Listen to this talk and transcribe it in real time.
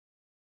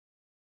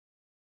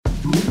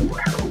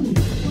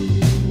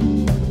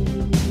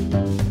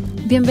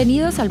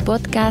Bienvenidos al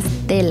podcast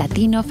de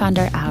Latino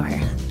Founder Hour.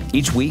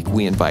 Each week,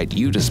 we invite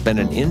you to spend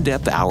an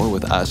in-depth hour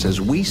with us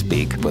as we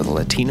speak with a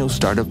Latino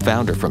startup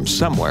founder from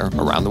somewhere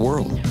around the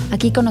world.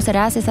 Aquí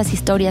conocerás esas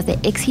historias de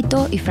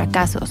éxito y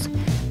fracasos,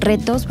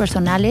 retos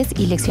personales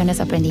y lecciones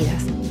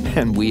aprendidas.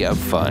 And we have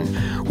fun.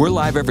 We're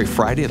live every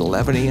Friday at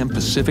 11 a.m.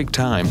 Pacific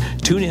Time.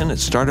 Tune in at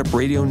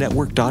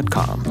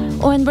startupradionetwork.com.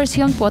 O en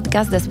versión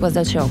podcast después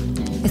del show.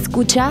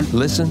 Escucha,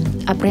 listen,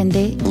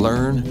 aprende,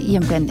 learn, y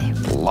emprende.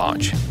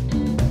 Launch.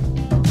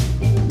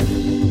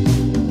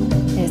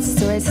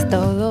 Eso es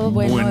todo.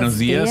 Buenos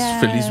días.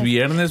 Feliz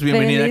viernes.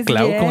 Bienvenida, Feliz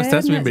Clau. ¿Cómo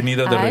estás? viernes.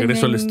 Bienvenida de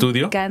regreso al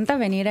estudio. Me encanta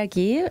venir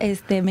aquí.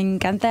 Me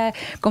encanta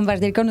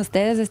compartir con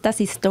ustedes estas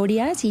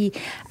historias y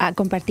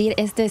compartir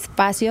este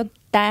espacio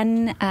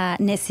tan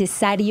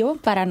necesario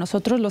para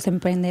nosotros los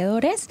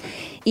emprendedores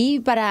y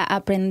para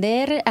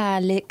aprender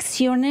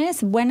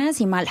lecciones buenas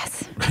y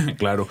malas.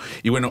 Claro.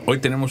 Y bueno, hoy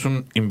tenemos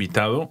un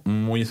invitado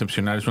muy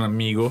excepcional. Es un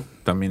amigo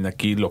también de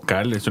aquí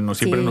local. Eso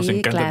siempre nos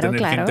encanta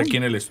tener gente aquí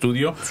en el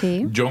estudio.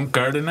 Sí. John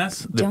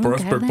Cardenas de John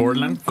Prosper Cardenas.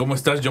 Portland. ¿Cómo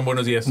estás, John?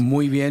 Buenos días.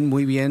 Muy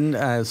bien.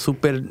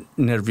 Súper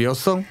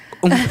nervioso.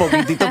 Un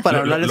poquitito para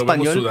hablar lo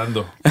español. Vemos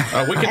sudando.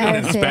 We can do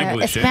it in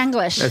Spanglish.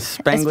 Spanglish.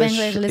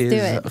 Spanglish Let's do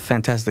is it.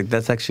 fantastic.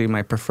 That's actually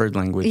my preferred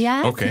language.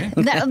 Yeah. Okay.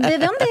 ¿De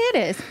dónde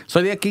eres?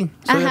 Soy de aquí.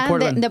 Soy de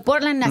Portland. De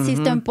Portland.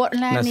 Naciste en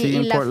Portland. Nací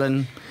en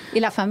Portland. Y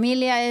la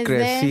familia es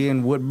Crecí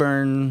en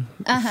Woodburn.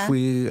 Ajá.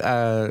 Fui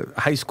a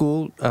high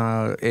school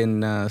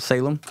en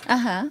Salem.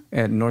 Ajá.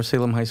 At North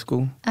Salem High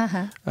School.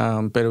 Ajá.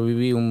 Pero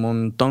viví un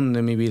montón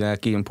de mi vida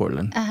aquí en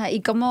Portland. Ajá. ¿Y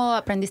cómo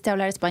aprendiste a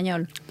hablar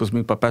español? Pues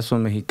mis papás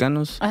son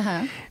mexicanos.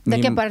 Ajá. ¿De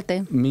qué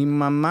parte? Mi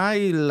mamá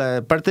y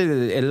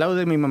el lado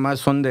de mi mamá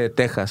son de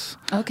Texas.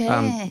 Okay.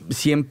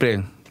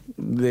 Siempre.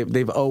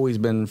 They've always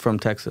been from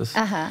Texas.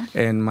 Uh-huh.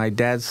 And my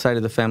dad's side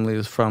of the family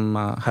is from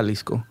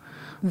Jalisco.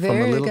 From a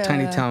Very little good.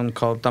 tiny town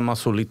called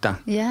Tamazulita.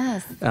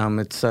 Yes.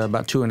 It's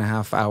about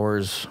 2.5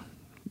 hours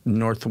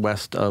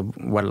northwest of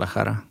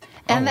Guadalajara.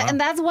 And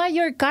that's why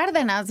you're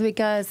Cardenas,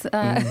 because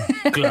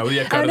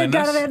Claudia I'm Cardenas.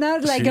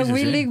 Cardenas, like Sí,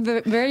 we sí. live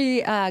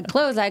very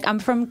close. Like I'm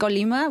from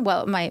Colima.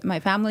 Well, my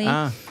family,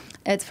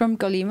 it's from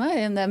Colima,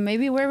 and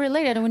maybe we're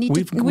related. We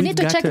need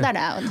to check that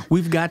out.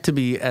 We've got to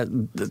be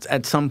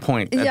at some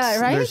point. Yeah,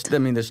 right?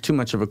 There's too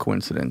much of a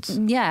coincidence.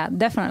 Yeah,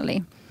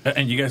 definitely.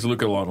 And you guys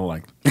look a lot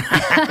alike.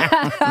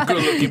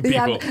 Good-looking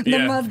people. The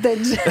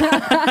mustache.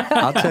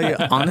 I'll tell you,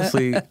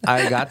 honestly,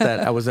 I got that.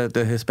 I was at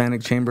the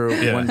Hispanic Chamber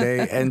one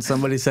day, and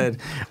somebody said,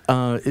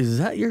 is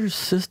that your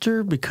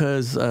sister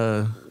because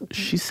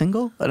she's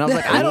single? And I was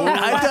like, I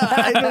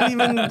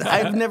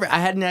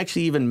hadn't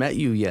actually even met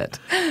you yet.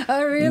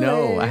 Oh, really?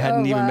 No, I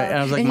hadn't even met. And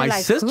I was like, and my you're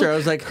like, sister. I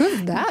was like,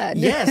 who's that?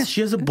 Yes,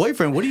 she has a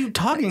boyfriend. What are you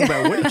talking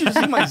about? Where did you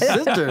see my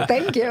sister?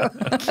 Thank you.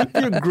 Keep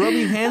your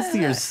grubby hands to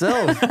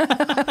yourself.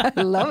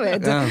 Love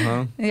it.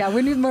 Uh-huh. Yeah,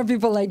 we need more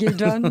people like you,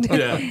 John.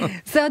 Yeah.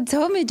 So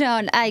tell me,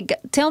 John,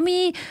 tell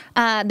me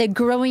the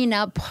growing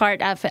up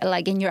part of it,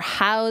 like in your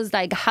house,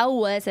 like how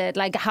was it?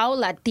 Like how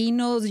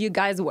Latinos you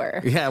guys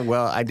were? Yeah,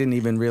 well, I didn't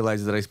even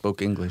realize that I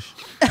spoke English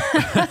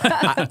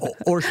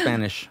or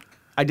Spanish.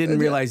 I didn't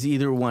realize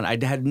either one. I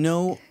had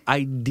no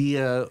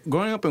idea.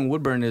 Growing up in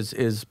Woodburn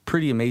is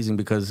pretty amazing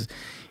because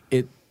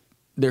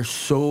there's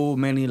so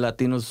many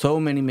Latinos, so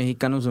many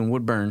Mexicanos in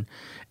Woodburn,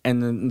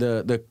 and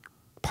the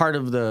part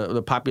of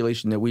the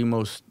population that we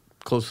most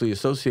closely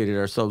associated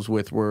ourselves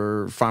with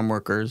were farm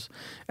workers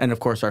and, of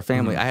course, our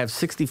family. I have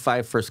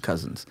 65 first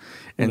cousins.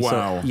 And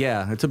wow. So,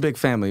 yeah, it's a big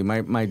family.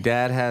 My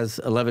dad has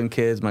 11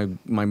 kids.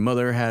 My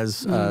mother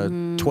has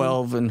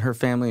 12 in her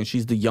family, and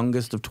she's the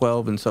youngest of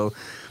 12. And so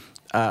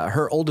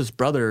her oldest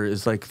brother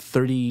is like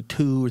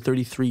 32 or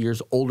 33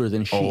 years older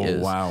than she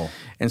is. Oh, wow.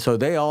 And so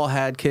they all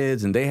had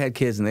kids, and they had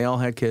kids, and they all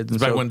had kids.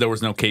 It's back when there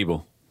was no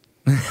cable.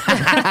 Or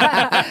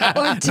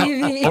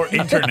TV. Or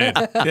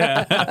internet.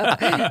 Yeah.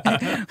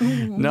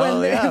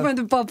 When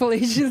the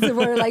populations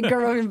were like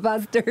growing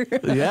faster.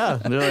 Yeah.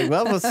 They're like,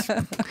 well, that's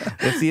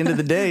the end of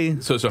the day.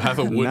 So half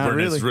of Woodburn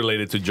really. is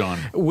related to John.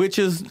 Which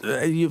is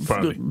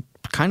Probably.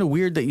 kind of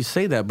weird that you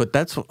say that, but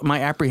that's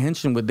my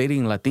apprehension with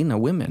dating Latina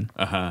women.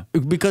 Uh-huh.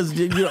 Because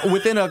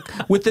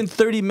within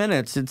 30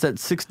 minutes, it's at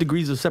 6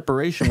 degrees of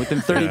separation. Within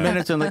 30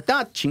 minutes, I'm like,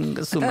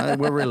 chinga su madre,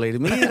 we're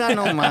related. Mira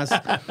nomás.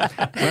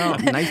 Well,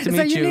 nice to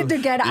meet you. So you need to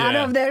get out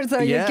of there so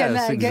you can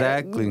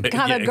exactly.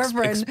 have a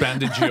girlfriend.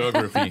 Expanded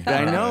geography.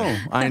 I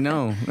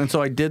know. And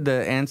so I did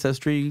the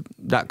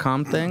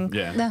Ancestry.com thing.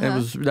 Yeah.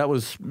 Uh-huh. That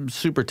was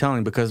super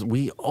telling because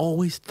we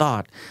always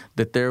thought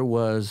that there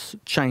was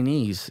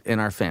Chinese in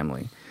our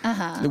family.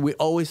 Uh-huh. We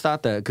always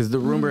thought that because the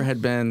rumor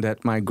had been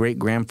that my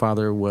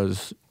great-grandfather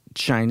was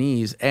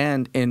Chinese,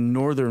 and in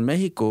northern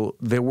Mexico,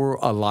 there were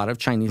a lot of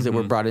Chinese that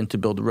were brought in to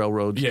build the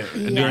railroads. Yeah,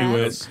 Yes. during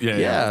West.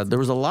 Yeah, there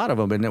was a lot of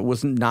them, and it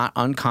was not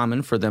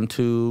uncommon for them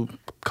to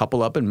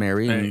couple up and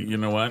marry Hey, and you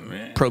know what?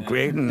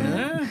 procreate, and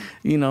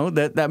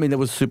that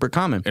was super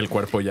common. El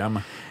cuerpo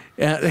llama.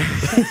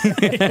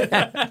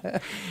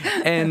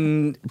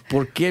 And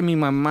por qué mi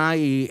mamá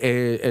y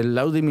el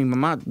lado de mi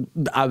mamá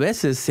a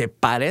veces se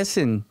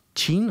parecen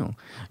Chino.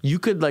 You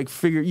could like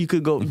figure, you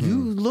could go,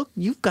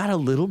 you've got a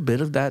little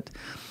bit of that.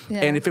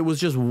 Yeah. And if it was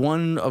just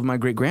one of my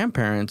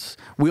great-grandparents,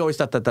 we always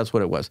thought that that's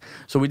what it was.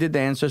 So we did the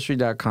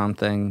Ancestry.com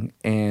thing,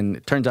 and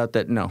it turns out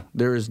that no,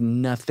 there is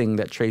nothing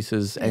that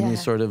traces any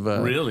sort of...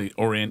 really?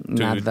 Orient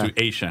to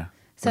Asia?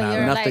 So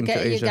you're like,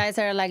 you guys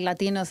are like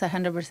Latinos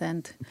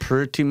 100%.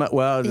 Pretty much.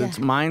 Well,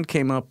 mine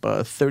came up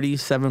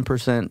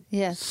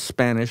 37%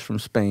 Spanish from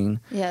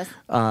Spain. Yes.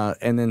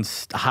 And then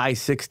high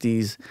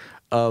 60s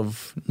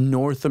of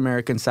North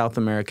American, South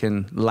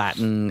American,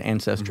 Latin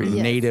ancestry,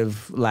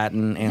 native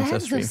Latin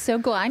ancestry. That's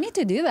so cool. I need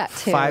to do that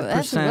too. 5%,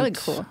 that's really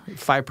cool.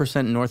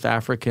 5% North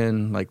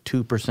African, like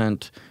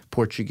 2%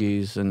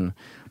 Portuguese, and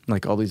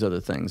like all these other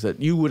things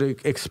that you would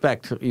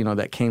expect, you know,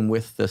 that came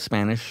with the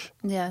Spanish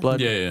blood.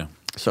 Yeah.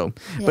 So,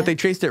 but they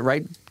traced it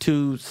right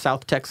to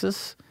South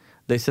Texas.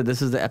 They said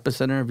this is the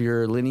epicenter of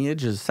your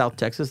lineage is South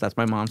Texas. That's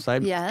my mom's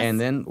side. Yes. And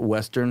then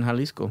Western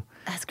Jalisco.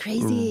 That's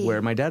crazy.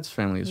 Where my dad's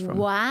family is from.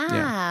 Wow.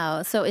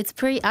 Yeah. So it's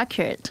pretty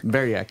accurate.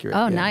 Very accurate.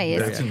 Oh, nice.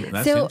 That's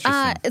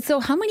interesting. So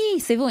how many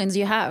siblings do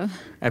you have?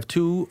 I have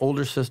 2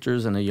 older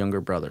sisters and a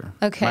younger brother.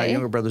 Okay. My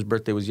younger brother's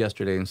birthday was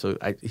yesterday, and so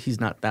he's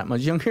not that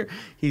much younger.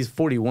 He's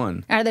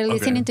 41. Are they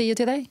listening to you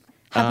today?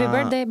 Happy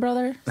birthday,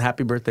 brother.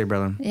 Happy birthday,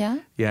 brother. Yeah?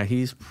 Yeah,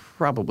 he's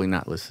probably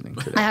not listening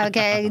today.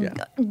 Okay.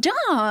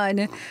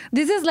 John,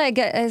 this is like,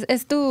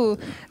 es tu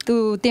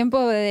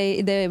tiempo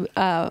de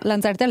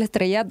lanzarte al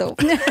estrellato.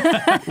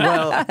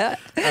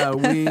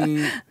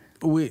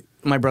 Well,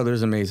 my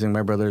brother's amazing.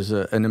 My brother's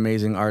an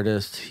amazing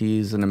artist.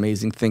 He's an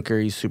amazing thinker.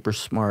 He's super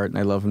smart, and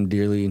I love him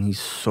dearly, and he's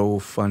so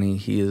funny.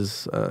 He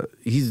is,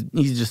 he's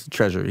just a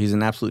treasure. He's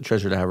an absolute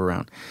treasure to have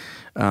around.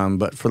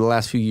 But for the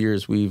last few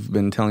years, we've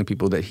been telling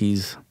people that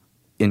he's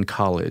in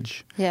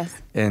college.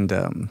 Yes.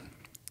 And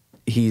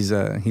he's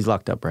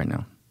locked up right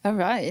now. All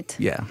right.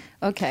 Yeah.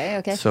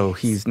 Okay. So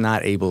he's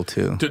not able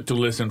to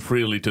listen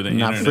freely to the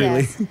not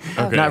internet. Freely. Yes.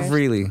 Okay.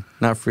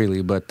 Not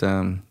freely, but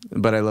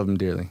I love him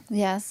dearly.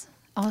 Yes.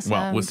 Awesome.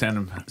 Well, we'll send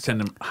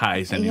him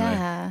highs anyway.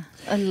 Yeah,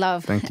 I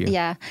love. Thank you.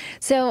 Yeah.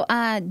 So,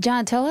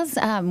 John, tell us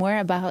more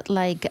about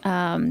like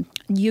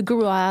you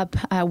grew up,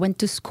 went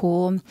to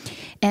school,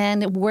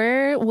 and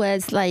where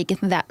was like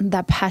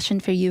that passion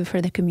for you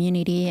for the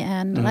community,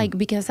 and like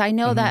because I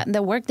know that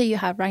the work that you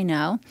have right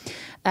now,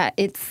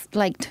 it's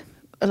like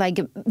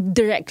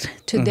direct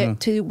to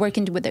to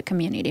working with the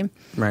community.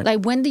 Right.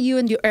 Like when do you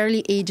in your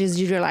early ages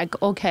you're like,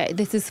 okay,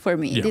 this is for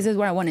me. Yeah. This is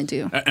what I want to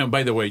do. And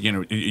by the way, you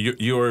know,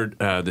 you're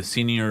the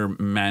senior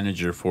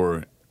manager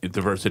for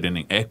diversity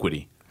and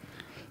equity.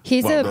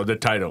 The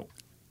title.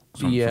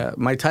 Yeah,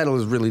 my title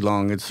is really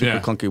long. It's super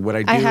clunky. What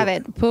I do, I have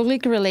it: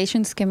 public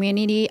relations,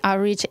 community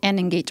outreach, and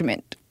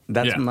engagement.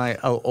 That's my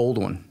old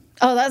one.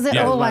 Oh, that's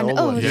the old one.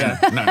 Oh, yeah.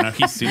 No,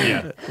 he's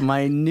senior.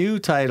 My new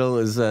title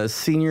is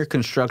Senior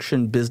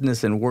Construction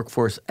Business and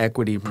Workforce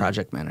Equity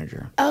Project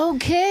Manager.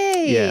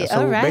 Okay. Yeah,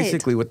 so all right.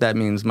 basically what that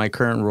means, my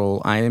current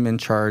role, I am in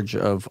charge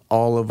of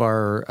all of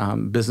our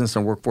business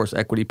and workforce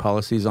equity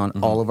policies on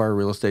all of our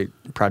real estate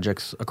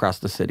projects across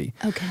the city.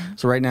 Okay.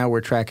 So right now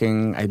we're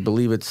tracking, I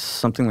believe it's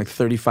something like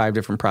 35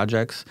 different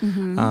projects.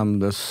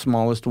 The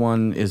smallest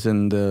one is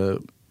in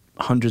the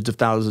hundreds of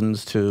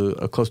thousands to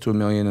close to $1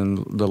 million,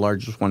 and the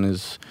largest one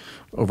is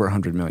over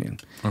 $100 million.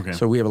 Okay.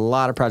 So we have a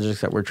lot of projects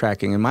that we're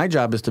tracking, and my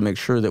job is to make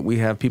sure that we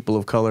have people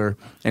of color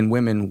and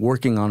women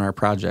working on our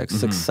projects,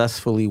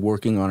 successfully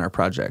working on our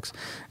projects.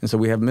 And so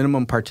we have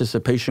minimum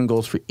participation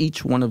goals for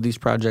each one of these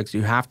projects.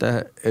 You have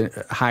to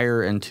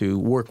hire and to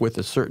work with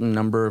a certain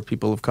number of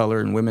people of color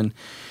and women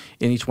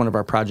in each one of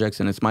our projects,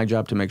 and it's my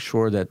job to make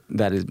sure that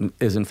that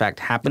is in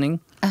fact happening,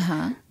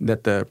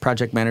 that the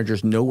project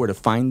managers know where to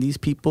find these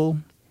people,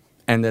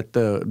 and that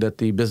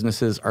the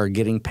businesses are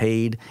getting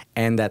paid,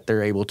 and that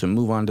they're able to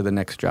move on to the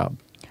next job.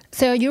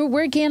 So you're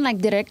working like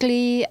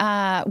directly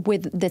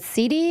with the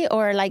city,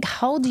 or like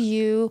how do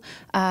you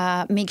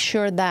make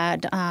sure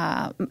that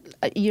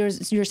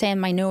you're saying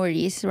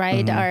minorities,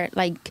 right, are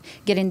like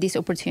getting these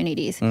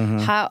opportunities?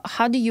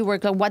 How do you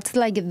work? Like, what's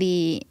like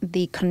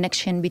the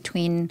connection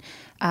between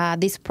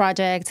these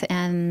projects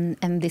and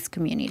this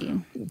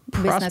community,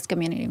 business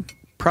community?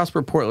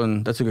 Prosper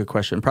Portland. That's a good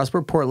question.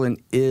 Prosper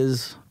Portland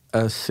is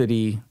a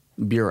city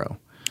bureau,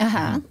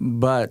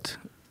 but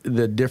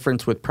the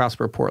difference with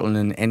Prosper Portland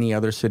and any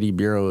other city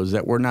bureau is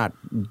that we're not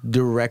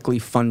directly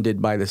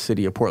funded by the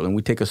city of Portland.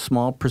 We take a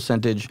small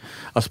percentage,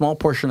 a small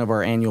portion of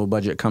our annual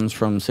budget comes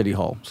from City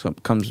Hall, so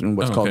it comes in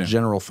what's called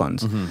general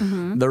funds.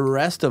 The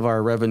rest of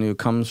our revenue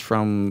comes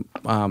from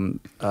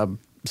a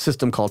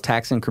system called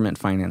tax increment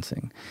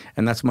financing,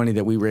 and that's money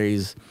that we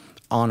raise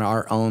on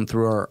our own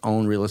through our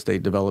own real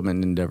estate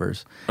development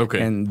endeavors. Okay.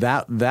 And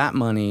that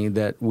money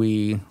that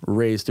we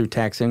raise through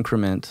tax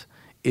increment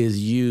is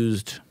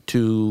used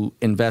to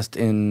invest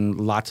in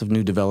lots of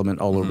new development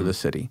all over the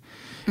city.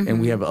 And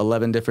we have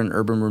 11 different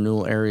urban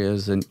renewal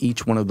areas, and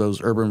each one of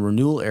those urban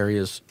renewal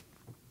areas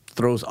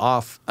throws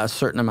off a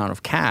certain amount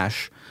of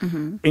cash,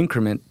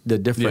 increment the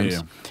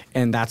difference,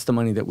 and that's the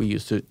money that we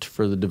use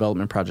for the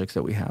development projects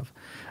that we have.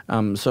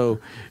 So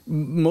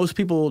most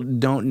people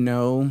don't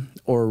know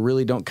or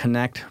really don't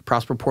connect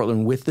Prosper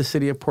Portland with the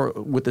city of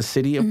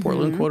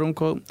Portland, quote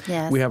unquote.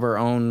 Yes. We have our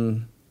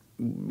own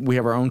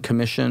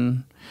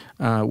commission.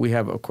 We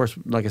have, of course,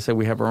 like I said,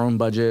 we have our own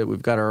budget.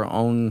 We've got our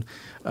own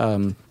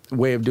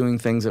way of doing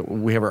things.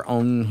 We have our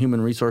own human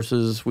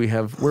resources.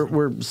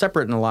 We're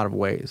separate in a lot of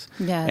ways.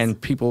 Yes.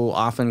 And people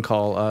often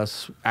call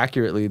us,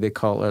 accurately, they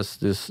call us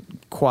this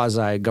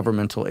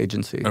quasi-governmental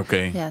agency.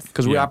 Okay. Yes.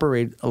 Because we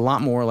operate a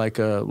lot more like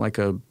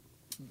a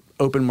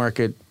open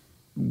market,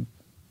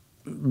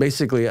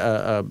 basically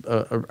a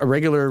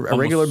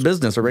regular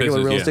business, a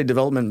regular real estate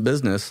development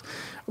business,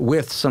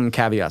 with some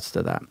caveats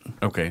to that.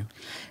 Okay.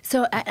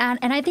 So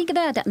and I think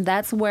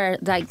that's where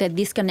like the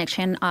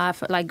disconnection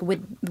of like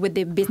with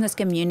the business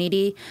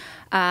community,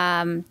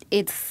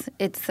 it's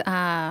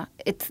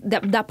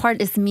that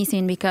part is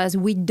missing because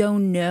we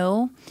don't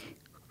know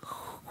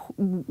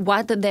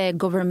what the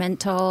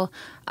governmental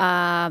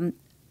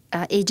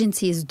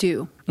agencies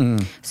do.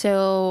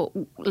 So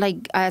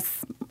like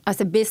as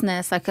a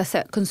business, like as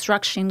a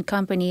construction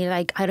company,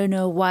 like I don't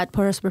know what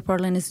Prosper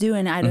Portland is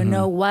doing. I don't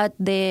know what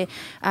the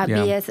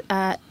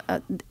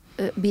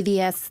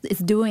BDS is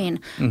doing.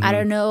 I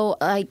don't know,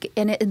 like,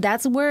 and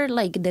that's where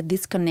like the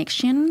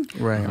disconnection,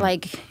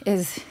 like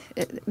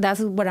that's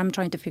what I'm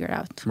trying to figure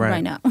out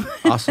right now.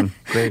 Awesome,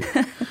 great.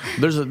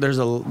 There's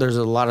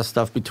a lot of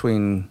stuff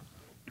between.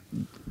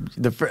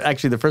 The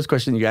first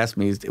question you asked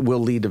me will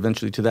lead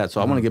eventually to that.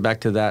 So I want to get back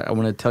to that. I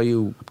want to tell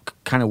you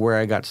kind of where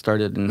I got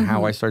started and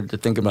how I started to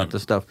think about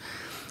this stuff.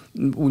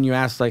 When you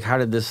asked, like, how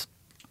did this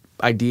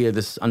idea,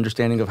 this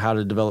understanding of how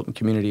to develop a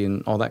community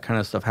and all that kind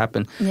of stuff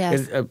happen?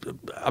 Yes.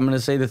 I'm going to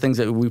say the things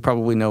that we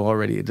probably know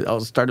already. It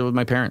all started with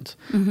my parents.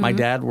 My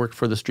dad worked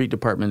for the street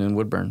department in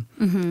Woodburn,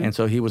 and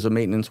so he was a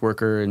maintenance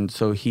worker, and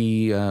so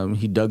he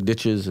dug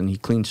ditches and he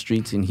cleaned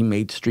streets and he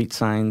made street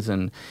signs,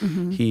 and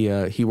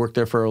he worked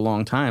there for a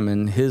long time.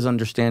 And his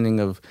understanding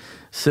of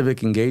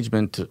civic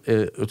engagement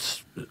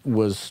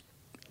was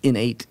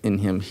innate in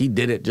him. He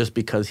did it just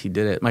because he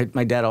did it.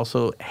 My dad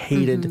also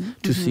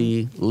hated to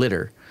see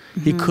litter.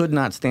 He could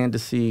not stand to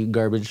see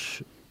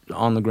garbage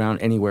on the ground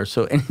anywhere.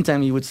 So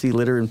anytime he would see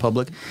litter in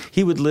public,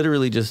 he would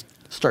literally just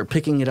start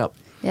picking it up.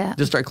 Yeah.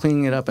 Just start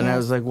cleaning it up. And I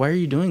was like, why are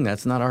you doing that?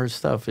 It's not our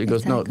stuff. He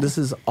goes, no, this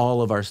is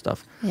all of our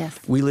stuff. Yes.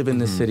 We live in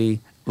this city.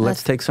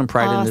 Let's take some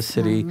pride in this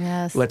city.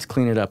 Yes. Let's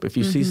clean it up. If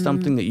you see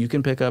something that you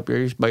can pick up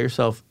by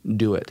yourself,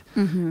 do it.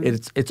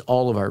 It's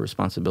all of our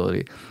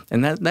responsibility.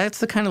 And that's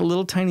the kind of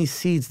little tiny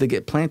seeds that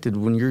get planted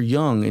when you're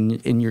young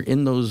and you're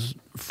in those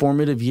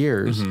formative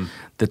years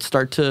that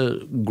start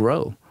to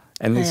grow.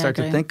 And they start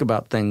to think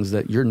about things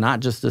that you're not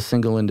just a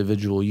single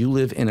individual. You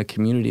live in a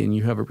community and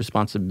you have a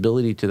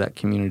responsibility to that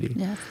community.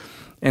 Yes.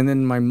 And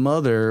then my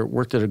mother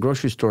worked at a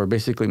grocery store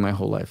basically my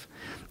whole life.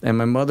 And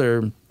my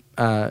mother,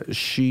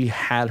 she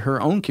had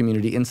her own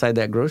community inside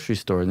that grocery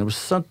store. And there was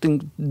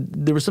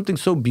something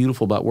so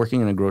beautiful about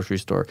working in a grocery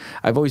store.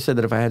 I've always said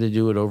that if I had to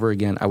do it over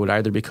again, I would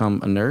either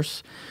become a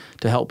nurse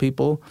to help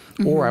people,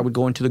 or I would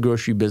go into the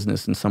grocery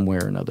business in some way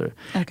or another.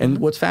 Okay. And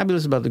what's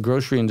fabulous about the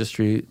grocery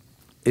industry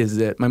is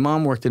that my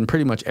mom worked in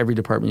pretty much every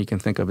department you can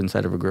think of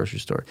inside of a grocery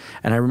store.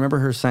 And I remember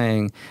her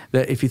saying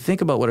that if you think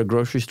about what a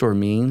grocery store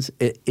means,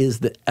 it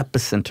is the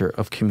epicenter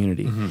of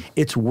community.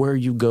 It's where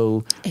you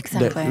go.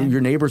 Exactly.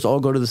 Your neighbors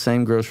all go to the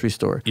same grocery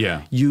store.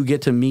 Yeah. You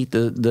get to meet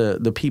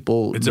the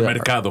people. It's a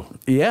mercado.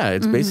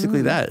 It's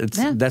basically that.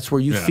 That's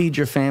where you feed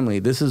your family.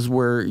 This is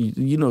where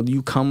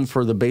you come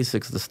for the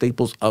basics, the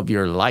staples of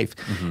your life.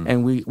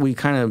 And we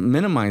kind of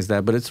minimize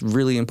that, but it's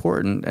really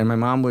important. And my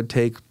mom would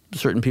take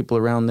certain people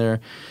around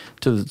there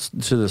to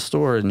the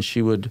store, and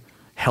she would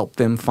help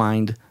them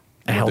find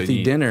a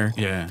healthy dinner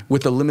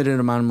with the limited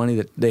amount of money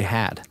that they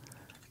had.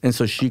 And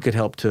so she could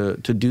help to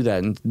do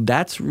that. And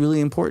that's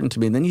really important to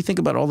me. And then you think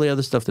about all the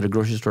other stuff that a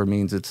grocery store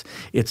means.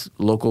 It's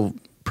local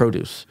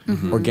produce,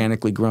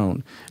 organically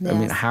grown. Yes. I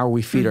mean, how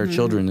we feed our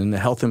children and the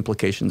health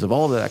implications of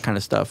all of that kind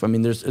of stuff. I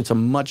mean, it's a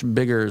much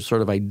bigger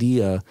sort of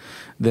idea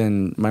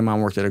than my mom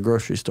worked at a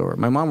grocery store.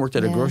 My mom worked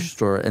at a grocery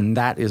store, and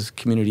that is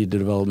community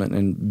development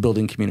and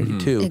building community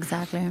too.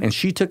 Exactly. And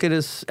she took it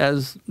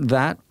as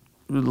that,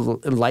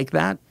 like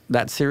that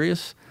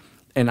serious,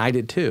 and I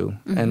did too.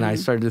 And I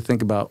started to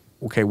think about,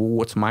 okay, well,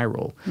 what's my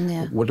role?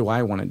 Yeah. What do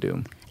I want to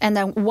do? And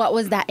then what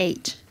was that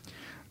age?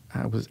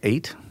 I was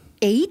 8.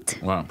 8?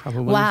 Wow.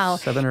 Probably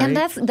 7 or 8. And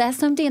that's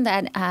something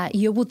that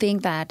you would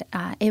think that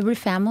every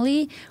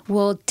family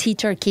will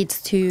teach our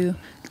kids to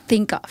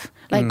think of.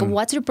 Like,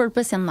 what's your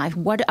purpose in life?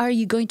 What are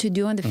you going to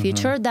do in the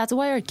future? That's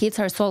why our kids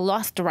are so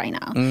lost right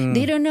now.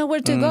 They don't know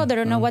where to go. They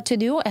don't know what to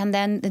do. And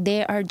then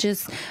they are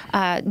just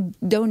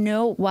don't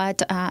know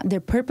what their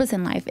purpose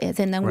in life is.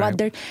 And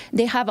then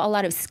they have a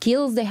lot of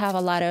skills. They have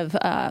a lot of,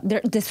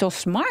 they're so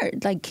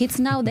smart. Like, kids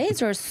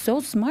nowadays are so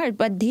smart,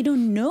 but they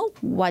don't know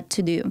what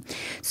to do.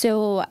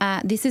 So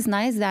this is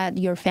nice that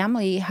your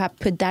family have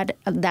put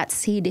that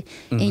seed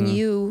in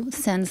you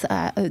since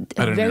a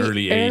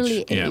very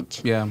early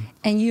age. Yeah.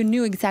 And you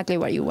knew exactly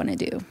what you want to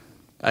do.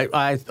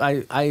 I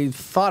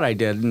thought I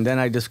did, and then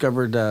I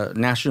discovered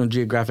National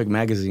Geographic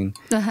magazine.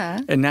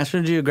 And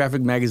National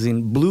Geographic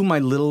magazine blew my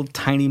little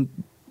tiny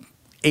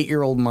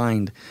 8-year-old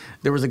mind.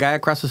 There was a guy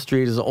across the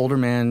street, as an older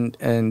man,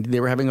 and they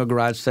were having a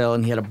garage sale,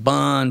 and he had a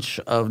bunch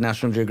of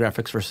National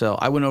Geographics for sale.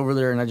 I went over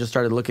there, and I just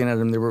started looking at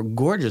them. They were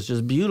gorgeous,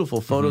 just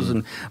beautiful photos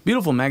and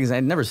beautiful magazines.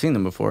 I'd never seen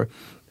them before,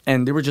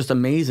 and they were just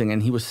amazing,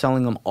 and he was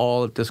selling them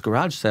all at this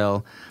garage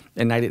sale,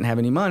 and I didn't have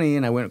any money,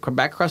 and I went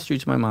back across the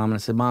street to my mom, and I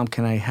said, Mom,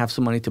 can I have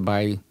some money to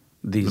buy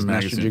these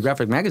National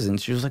Geographic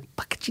magazines? She was like,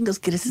 ¿Pa qué chingos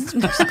quieres?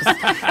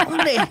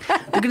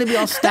 They're going to be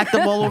all stacked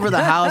up all over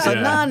the house. Like,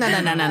 no.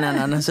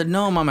 And I said,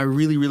 no, Mom, I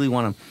really, really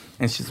want them.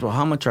 And she said, well,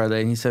 how much are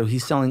they? And he said,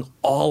 he's selling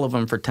all of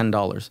them for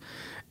 $10.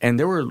 And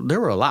there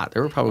were a lot.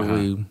 There were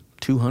probably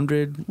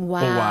 200.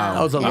 Wow. Oh, wow.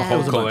 That was a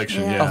whole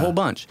collection. A whole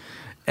bunch.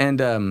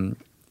 And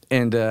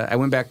I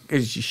went back.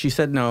 She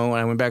said no, and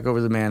I went back over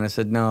to the man. I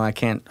said, no, I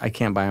can't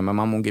buy them. My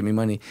mom won't give me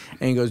money.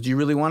 And he goes, do you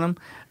really want them?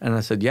 And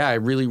I said, yeah, I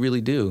really, really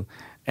do.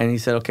 And he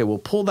said, okay, well,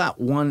 pull that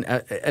one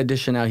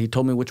edition out. He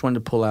told me which one to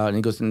pull out. And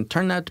he goes, and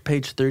turn that to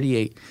page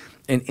 38.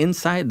 And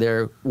inside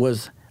there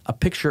was a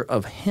picture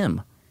of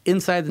him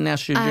inside the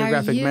National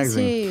Geographic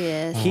magazine.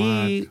 Serious?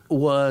 He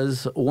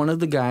was one of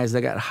the guys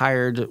that got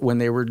hired when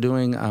they were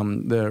doing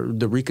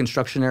the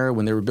Reconstruction era,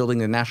 when they were building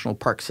the national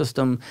park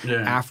system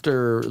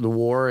after the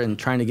war and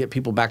trying to get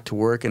people back to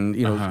work, and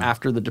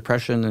after the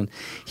Depression. And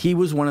he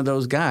was one of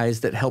those guys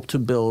that helped to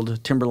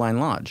build Timberline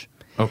Lodge.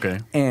 Okay.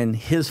 And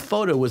his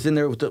photo was in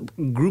there with a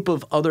group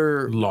of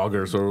other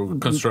loggers or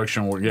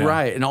construction work. Yeah.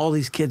 Right. And all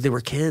these kids, they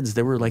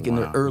were like in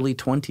their early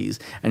 20s.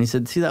 And he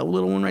said, see that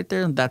little one right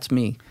there? That's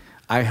me.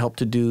 I helped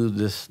to do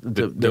this,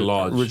 the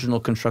original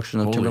construction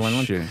of Timberline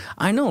Lodge.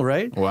 I know,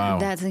 right? Wow.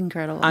 That's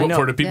incredible. Well,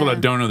 for the people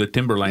that don't know, the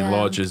Timberline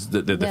Lodge is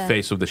the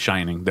face of The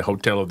Shining, the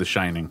Hotel of The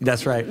Shining.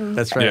 That's right.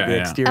 That's right.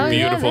 The exterior.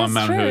 Beautiful on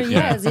Mount Hood.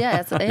 Yes.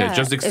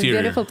 Just exterior.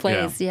 A beautiful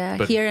place,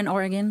 here in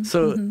Oregon.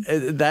 So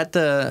that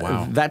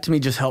to me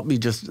just helped me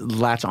just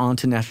latch on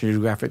to National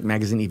Geographic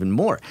magazine even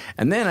more.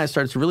 And then I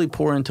started to really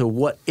pour into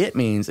what it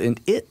means.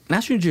 And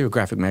National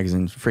Geographic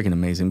magazine is freaking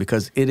amazing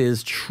because it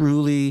is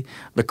truly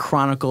the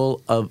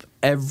chronicle of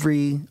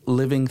every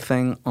living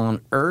thing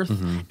on Earth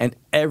and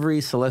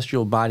every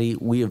celestial body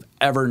we have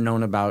ever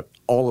known about.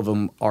 All of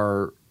them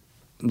are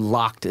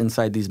locked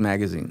inside these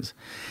magazines.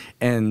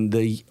 And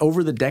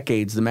over the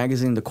decades,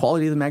 the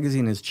quality of the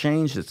magazine has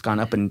changed. It's gone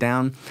up and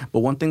down.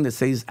 But one thing that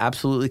stays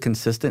absolutely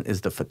consistent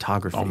is the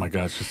photography. Oh, my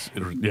gosh.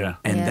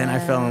 And then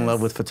I fell in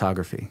love with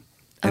photography.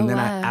 And then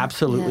I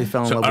absolutely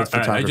fell in love with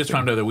photography. I just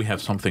found out that we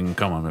have something in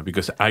common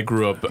because I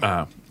grew up,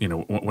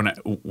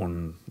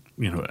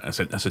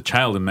 as a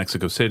child in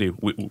Mexico City,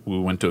 we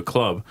went to a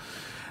club.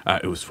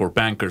 It was for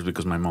bankers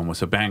because my mom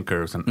was a banker.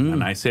 It was a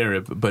nice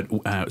area. But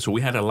so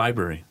we had a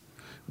library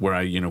where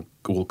I,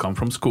 will come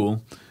from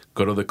school,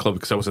 go to the club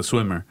because I was a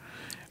swimmer,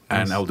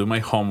 and I'll do my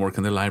homework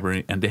in the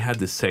library. And they had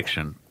this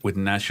section with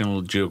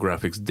National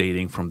Geographics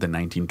dating from the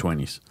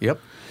 1920s.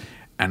 Yep.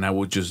 And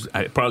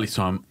I probably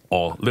saw them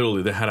all.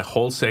 Literally, they had a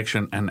whole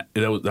section, and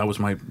that was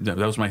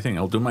my thing.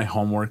 I'll do my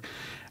homework,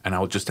 and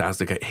I'll just ask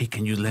the guy, "Hey,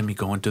 can you let me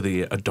go into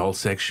the adult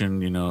section?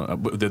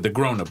 The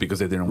grown up because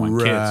they didn't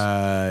want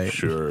kids."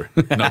 Sure.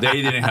 No,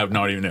 they didn't have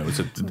not even.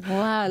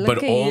 Wow, look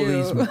but at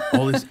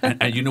all these,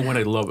 and you know what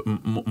I love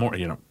more?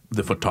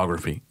 The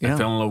photography. I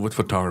fell in love with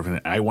photography.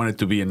 I wanted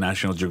to be a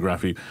National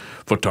Geographic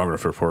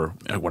photographer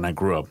when I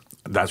grew up.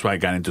 That's why I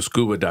got into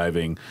scuba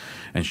diving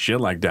and shit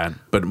like that.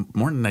 But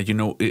more than that,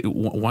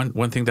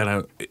 one thing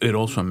that it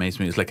also amazed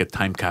me is like a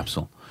time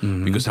capsule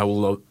because I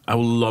would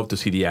love to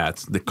see the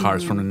ads, the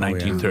cars from the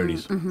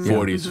 1930s,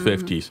 40s,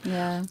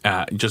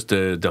 50s, just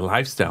the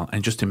lifestyle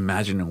and just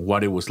imagining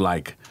what it was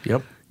like.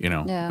 Yep.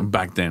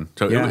 Back then.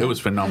 So it was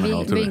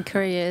phenomenal. Being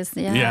curious.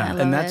 Yeah.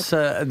 And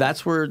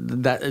that's where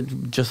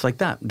just like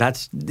that.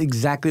 That's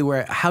exactly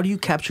where, how do you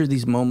capture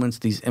these moments,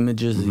 these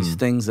images, these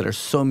things that are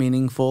so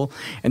meaningful?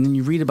 And then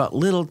you read about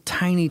little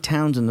tiny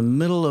towns in the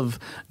middle of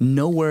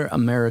nowhere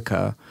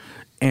America,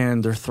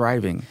 and they're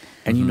thriving.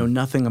 And you know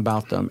nothing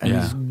about them. And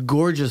these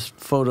gorgeous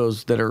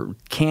photos that are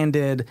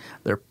candid,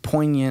 they're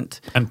poignant.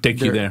 And take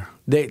you there.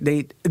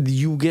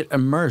 You get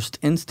immersed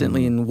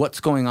instantly in what's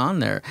going on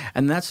there.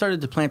 And that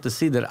started to plant the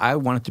seed that I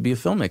wanted to be a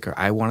filmmaker.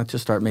 I wanted to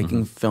start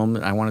making film.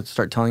 I wanted to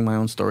start telling my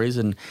own stories.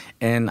 And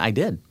I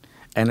did.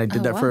 And I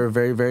did that for a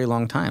very, very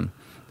long time.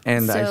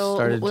 And I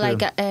started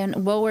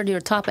and what were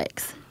your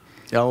topics?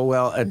 Oh,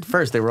 well, at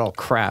first they were all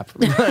crap,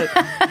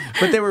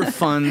 but they were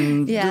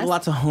fun. Yes.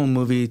 Lots of home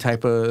movie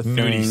type of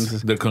Nudies.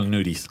 things. They're called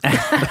nudies.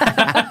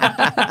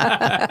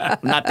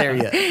 Not there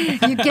yet.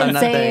 You can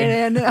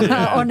say it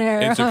on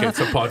air. It's okay. It's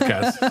a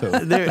podcast. So.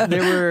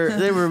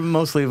 They were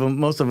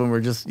most of them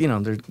were just,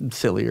 they're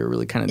silly or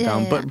really kind of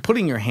dumb. yeah. But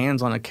putting your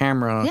hands on a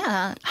camera.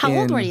 Yeah. How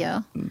old were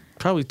you?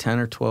 Probably 10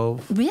 or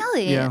 12.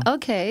 Really? Yeah.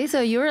 Okay.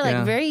 So you were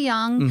like very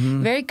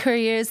young, very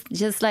curious,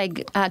 just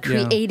like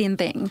creating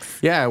things.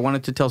 Yeah, I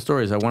wanted to tell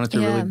stories. I wanted to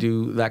really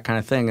do that kind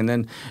of thing. And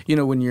then,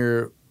 when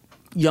you're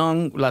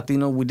young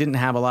Latino, we didn't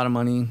have a lot of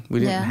money. We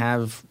didn't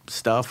have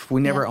stuff.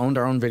 We never owned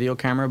our own video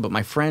camera. But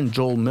my friend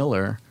Joel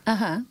Miller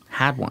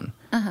had one.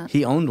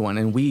 He owned one,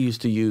 and we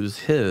used to use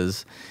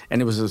his.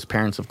 And it was his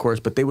parents, of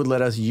course. But they would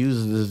let us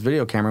use this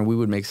video camera, and we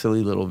would make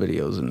silly little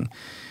videos and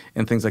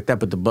things like that.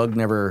 But the bug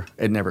never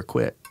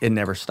quit. It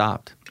never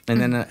stopped. And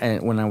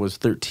then when I was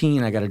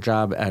 13, I got a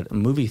job at a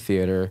movie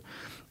theater,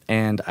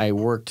 and I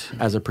worked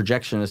as a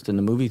projectionist in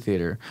the movie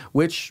theater,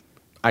 which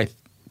I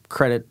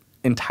credit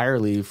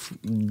entirely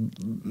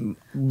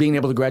being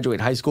able to graduate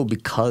high school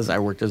because I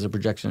worked as a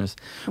projectionist.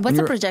 What's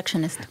a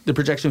projectionist? The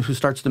projectionist who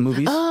starts the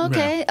movies. Oh,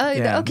 okay.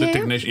 Yeah. Okay. The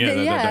technician.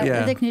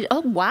 The technician. Oh,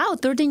 wow.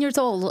 13 years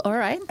old. All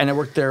right. And I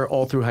worked there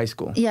all through high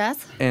school.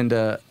 Yes. And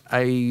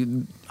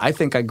I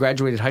think I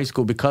graduated high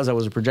school because I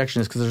was a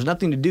projectionist, because there's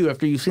nothing to do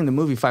after you've seen the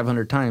movie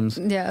 500 times.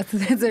 Yeah,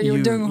 so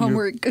you're doing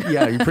homework.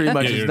 You pretty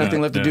much there's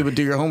nothing left to do but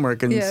do your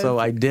homework, and so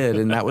I did,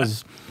 and that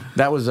was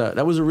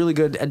a really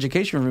good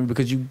education for me,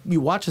 because you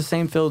watch the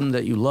same film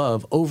that you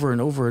love over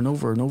and over and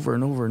over and over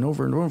and over and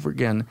over and over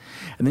again,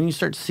 and then you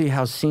start to see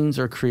how scenes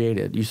are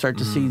created. You start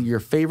to see your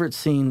favorite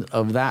scene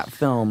of that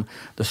film,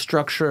 the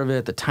structure of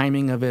it, the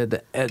timing of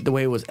it, the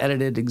way it was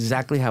edited,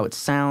 exactly how it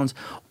sounds.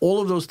 All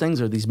of those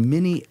things are these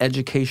mini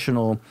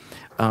educational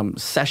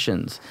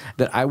sessions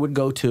that I would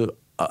go to.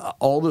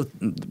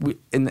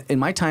 In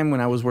my time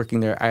when I was working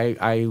there,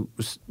 I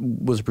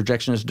was a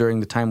projectionist during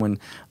the time when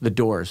The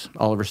Doors,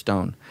 Oliver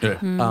Stone,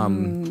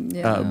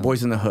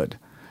 Boys in the Hood,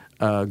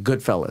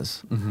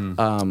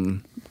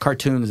 Goodfellas,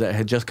 cartoons that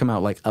had just come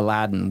out, like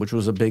Aladdin, which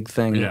was a big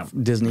thing,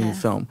 Disney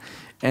film.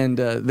 And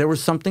there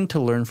was something to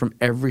learn from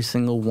every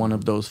single one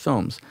of those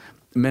films.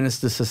 Menace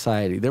to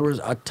Society. There was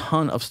a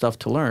ton of stuff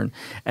to learn.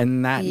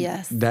 And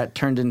that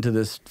turned into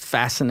this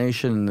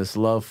fascination and this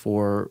love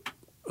for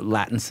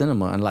Latin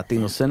cinema and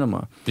Latino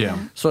cinema. Yeah.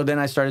 So then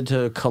I started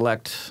to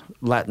collect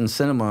Latin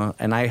cinema,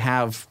 and I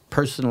have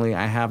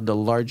the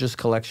largest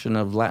collection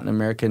of Latin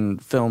American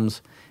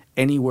films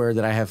anywhere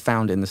that I have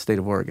found in the state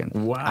of Oregon.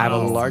 Wow. I have a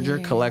larger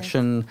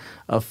collection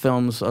of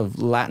films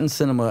of Latin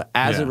cinema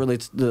as it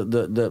relates to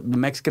the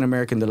Mexican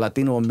American, the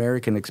Latino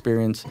American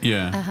experience.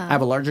 Yeah. I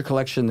have a larger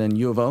collection than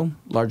U of O,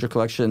 larger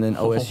collection than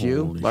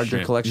OSU,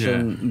 larger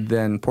collection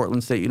than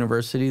Portland State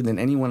University, than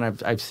anyone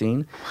I've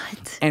seen.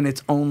 What? And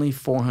it's only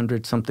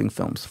 400-something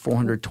films,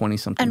 420-something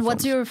films. And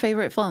what's your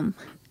favorite film?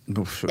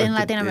 In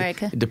Latin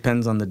America? It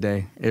depends on the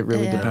day. It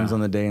really depends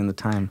on the day and the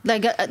time.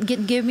 Like,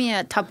 give me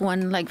a top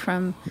one, like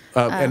from...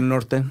 El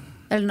Norte.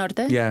 El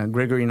Norte? Yeah,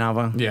 Gregory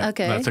Nava. Yeah,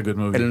 okay. That's a good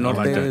movie. El Norte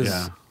I like that,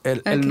 is...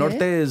 El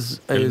Norte is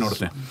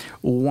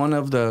one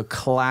of the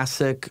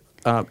classic...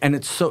 and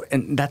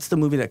that's the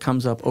movie that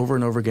comes up over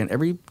and over again.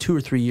 Every 2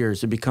 or 3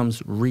 years, it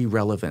becomes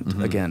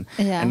re-relevant again.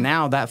 Yeah. And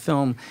now that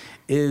film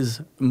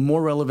is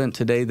more relevant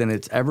today than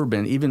it's ever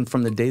been, even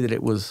from the day that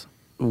it was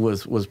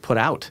put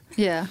out.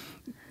 Yeah.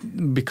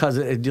 Because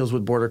it deals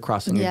with border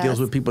crossing. Yes. It deals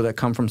with people that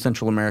come from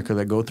Central America,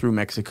 that go through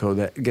Mexico,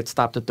 that get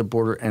stopped at the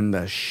border, and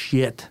the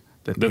shit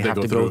that they have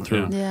to go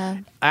through. Yeah.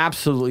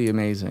 Absolutely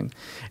amazing.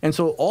 And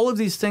so all of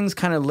these things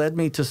kind of led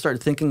me to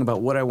start thinking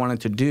about what I wanted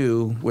to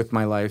do with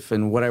my life,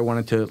 and what I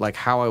wanted to, like,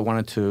 how I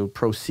wanted to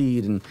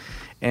proceed.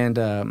 And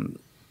do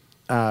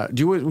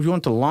you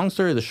want the long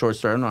story or the short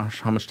story? I don't know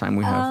how much time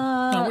we have.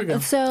 No, we're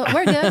good. So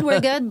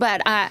we're good.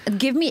 But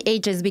give me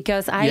ages,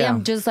 because I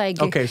am just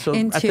like into...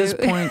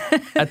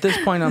 at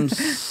this point, I'm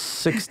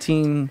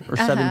 16 or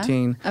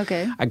 17.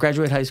 Okay. I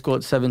graduate high school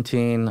at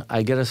 17.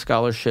 I get a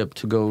scholarship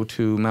to go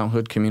to Mount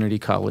Hood Community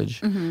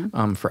College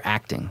for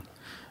acting.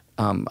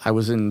 I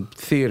was in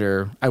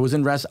theater. I was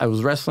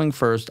wrestling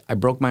first. I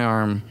broke my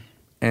arm,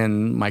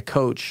 and my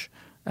coach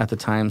at the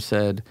time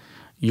said,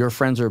 "Your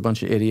friends are a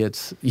bunch of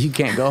idiots. You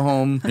can't go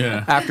home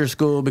after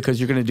school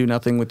because you're going to do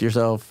nothing with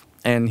yourself."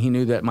 And he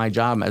knew that my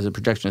job as a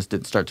projectionist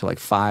didn't start till like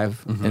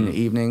 5 in the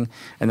evening,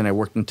 and then I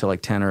worked until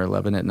like 10 or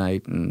 11 at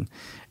night, and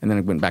then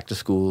I went back to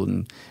school.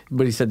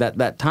 But he said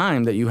that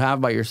time that you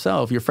have by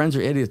yourself, your friends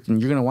are idiots,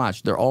 and you're going to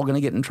watch. They're all going to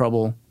get in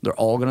trouble. They're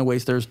all going to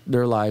waste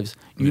their lives.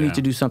 You need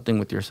to do something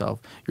with yourself.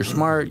 You're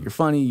smart. You're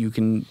funny. You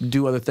can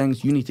do other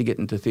things. You need to get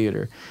into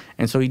theater.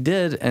 And so he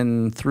did,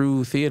 and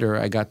through theater,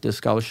 I got this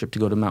scholarship to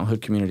go to Mount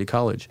Hood Community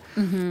College.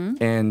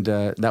 And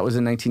that was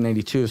in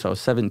 1992, so I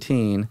was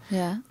 17.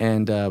 Yeah.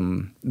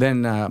 And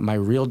then my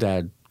real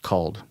dad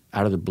called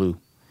out of the blue,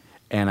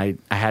 and I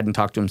hadn't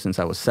talked to him since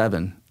I was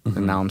 7.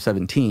 And now I'm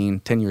 17,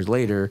 10 years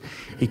later.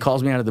 He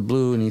calls me out of the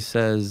blue, and he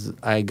says,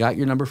 "I got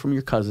your number from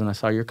your cousin. I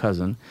saw your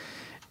cousin.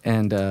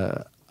 And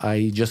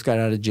I just got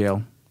out of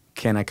jail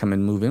can I come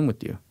and move in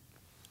with you?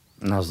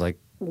 And I was like,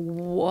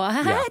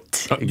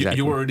 What? Yeah. Exactly.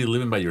 You were already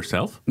living by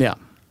yourself? yeah.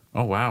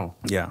 Oh, wow.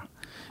 Yeah.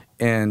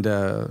 And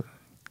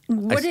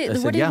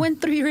What yeah.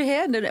 went through your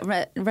head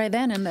right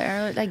then and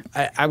there? Like,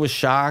 I was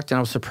shocked and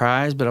I was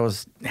surprised, but I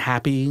was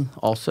happy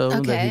also that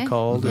Okay. he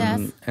called.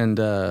 Yes.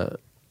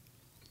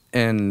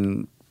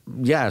 And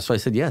yeah, so I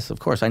said, yes, of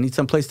course. I need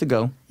some place to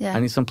go. Yeah. I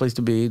need some place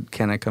to be.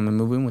 Can I come and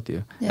move in with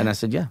you? Yeah. And I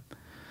said, yeah.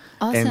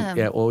 awesome. And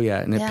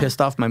and it Yeah.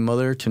 pissed off my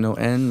mother to no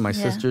end. My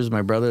Yeah. sisters,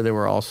 my brother, they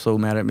were all so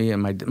mad at me.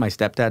 And my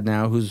stepdad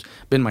now, who's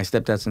been my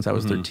stepdad since I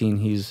was 13,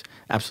 he's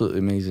absolutely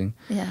amazing.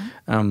 Yeah.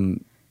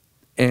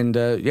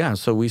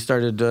 So we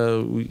started,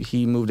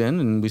 he moved in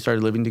and we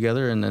started living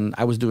together. And then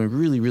I was doing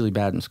really, really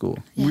bad in school.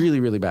 Yeah. Really,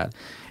 really bad.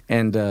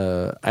 And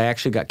I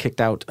actually got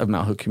kicked out of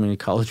Mount Hood Community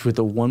College with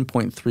a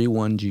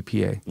 1.31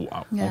 GPA.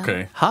 Wow. Yeah.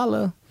 Okay.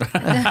 Holla.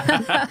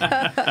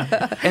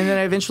 And then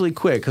I eventually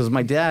quit because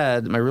my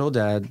real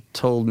dad,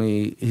 told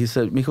me, he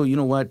said, Mijo, you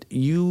know what?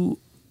 You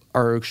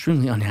are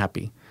extremely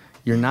unhappy.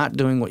 You're not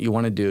doing what you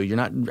want to do. You're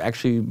not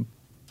actually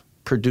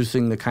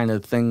producing the kind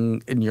of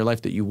thing in your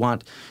life that you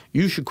want.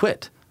 You should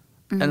quit.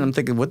 And I'm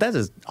thinking, well, that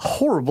is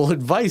horrible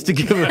advice to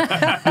give your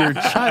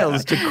child,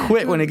 is to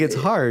quit when it gets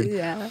hard.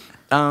 Yeah.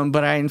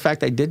 But in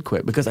fact, I did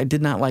quit because I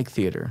did not like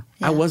theater.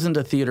 Yeah. I wasn't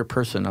a theater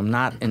person. I'm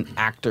not an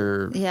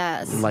actor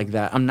Yes. like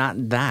that. I'm not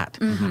that.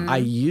 I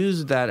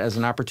used that as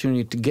an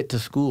opportunity to get to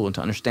school and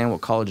to understand what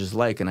college is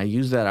like. And I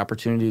used that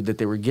opportunity that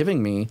they were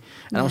giving me.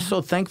 And I was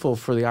so thankful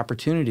for the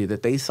opportunity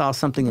that they saw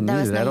something in That me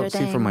was that I not don't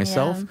your see for thing,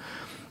 myself.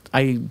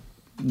 yeah.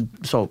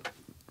 So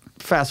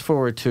fast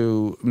forward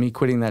to me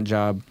quitting that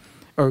job.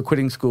 Or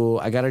quitting school,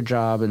 I got a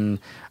job and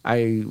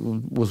I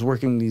was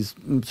working these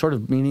sort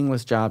of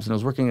meaningless jobs. And I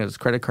was working at this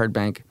credit card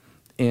bank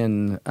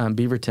in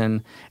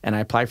Beaverton. And I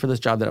applied for this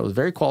job that I was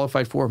very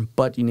qualified for,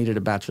 but you needed a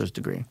bachelor's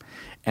degree.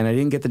 And I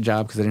didn't get the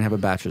job because I didn't have a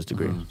bachelor's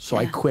degree. So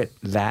I Yeah. quit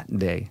that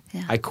day.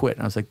 Yeah. I quit.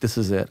 And I was like, this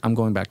is it. I'm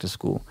going back to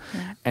school.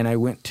 Yeah. And I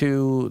went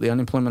to the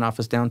unemployment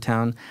office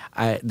downtown.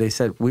 They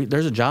said,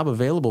 there's a job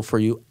available for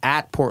you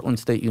at Portland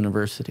State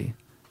University.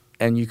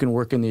 And you can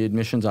work in the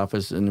admissions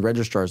office and the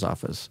registrar's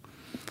office.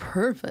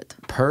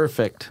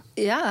 Perfect.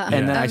 Yeah.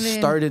 And then I mean,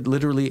 started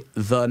literally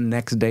the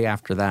next day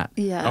after that.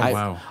 Yeah. Oh,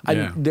 wow.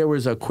 Yeah. There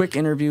was a quick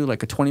interview,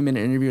 like a 20-minute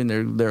interview,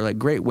 and they're like,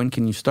 great, when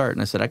can you start?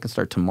 And I said, I can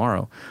start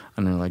tomorrow.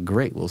 And they're like,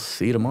 great, we'll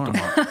see you tomorrow.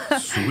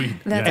 Sweet.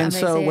 That's Yeah. And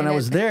so amazing. when I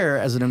was there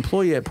as an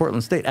employee at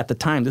Portland State, at the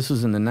time, this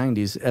was in the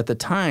 90s, at the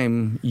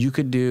time, you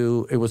could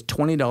do, it was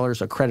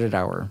 $20 a credit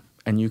hour,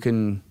 and you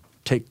can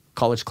take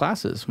college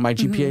classes. My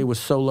GPA was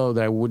so low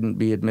that I wouldn't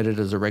be admitted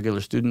as a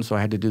regular student, so I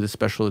had to do the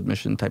special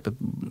admission type of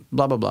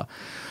blah, blah, blah.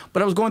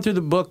 But I was going through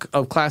the book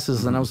of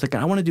classes, and I was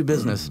thinking, I want to do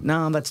business.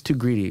 No, that's too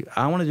greedy.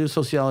 I want to do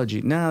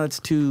sociology. No, that's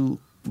too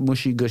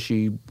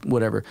mushy-gushy,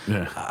 whatever.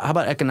 Yeah. How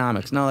about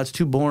economics? No, that's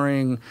too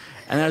boring.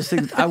 And I was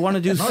thinking, I want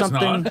to do it's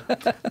something.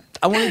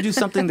 I want to do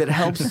something that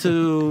helps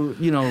to,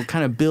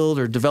 kind of build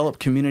or develop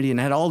community. And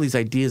I had all these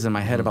ideas in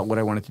my head about what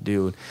I wanted to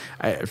do.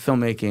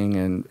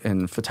 Filmmaking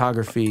and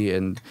photography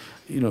and,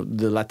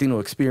 the Latino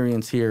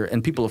experience here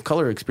and people of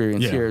color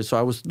experience here. So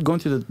I was going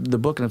through the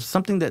book, and it's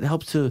something that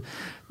helps to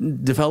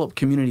develop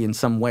community in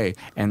some way.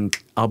 And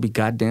I'll be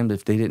goddamned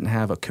if they didn't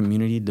have a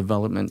community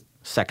development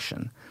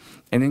section.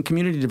 And in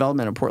community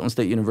development at Portland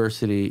State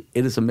University,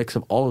 it is a mix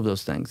of all of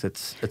those things.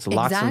 It's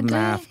lots of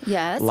math,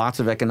 yes.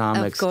 lots of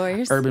economics, Of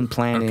course. urban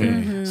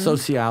planning,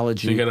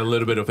 sociology. So you got a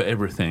little bit of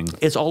everything.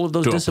 It's all of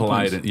those to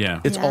disciplines. apply it,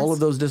 It's all Yes. of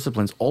those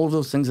disciplines, all of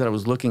those things that I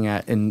was looking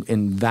at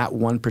in that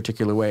one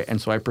particular way.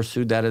 And so I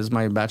pursued that as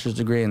my bachelor's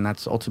degree, and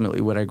that's ultimately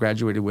what I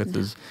graduated with.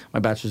 Is my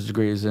bachelor's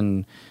degree is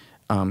in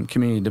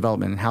community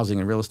development and housing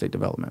and real estate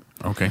development.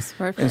 Okay.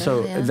 Perfect. And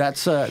so yeah.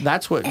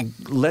 that's what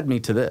led me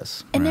to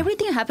this. And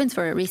everything happens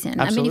for a reason.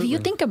 I mean, if you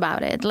Absolutely. think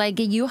about it, like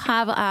you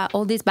have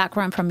all this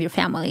background from your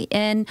family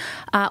and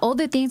all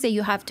the things that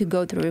you have to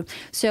go through.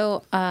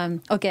 So,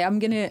 okay, I'm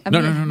gonna Go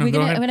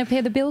ahead. I'm gonna pay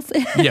the bills.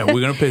 Yeah,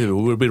 we're going to pay.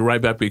 We'll be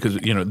right back because,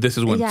 this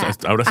is when Yeah.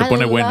 ahora se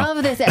pone I bueno.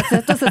 love this.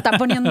 Esto se está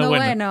poniendo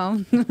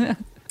Bueno. bueno.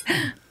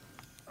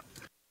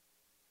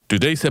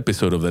 Today's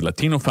episode of the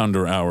Latino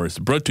Founder Hour is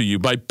brought to you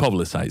by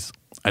Publicize,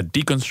 a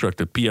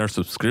deconstructed PR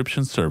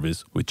subscription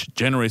service which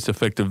generates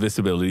effective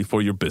visibility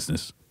for your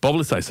business.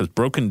 Publicize has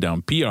broken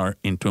down PR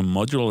into a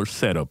modular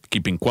setup,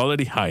 keeping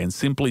quality high and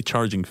simply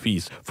charging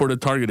fees for the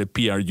targeted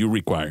PR you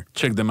require.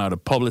 Check them out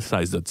at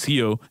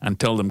publicize.co and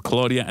tell them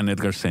Claudia and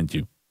Edgar sent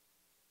you.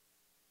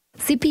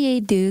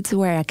 CPA dudes,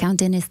 where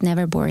accounting is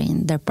never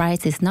boring. Their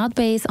price is not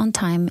based on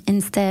time.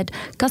 Instead,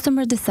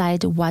 customers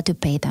decide what to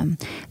pay them.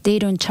 They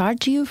don't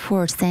charge you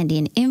for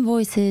sending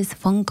invoices,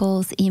 phone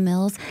calls,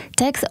 emails,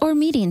 texts, or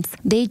meetings.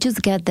 They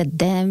just get the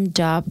damn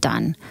job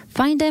done.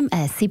 Find them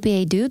at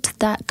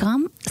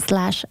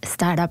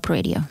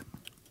cpadudes.com/startupradio.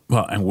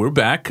 Well, and we're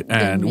back,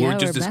 and Yeah, we're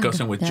just we're back.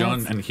 discussing with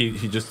John, Yes. and he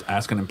just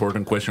asked an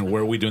important question: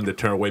 where are we doing the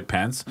tearaway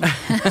pants?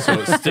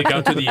 So stick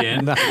out to the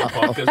end of the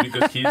podcast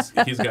because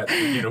he's got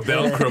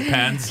Velcro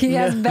pants. He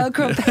has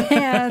Velcro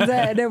pants.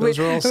 And Those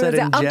are all said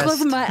in I'll jest.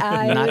 close my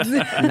eyes.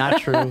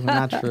 Not true.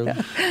 Not true.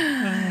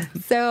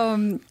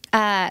 So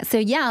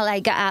yeah,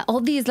 like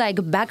all these like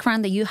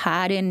background that you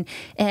had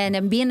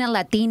and being a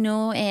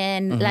Latino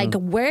and like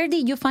where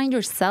did you find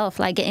yourself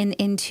like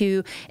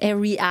into a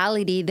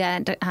reality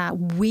that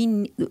we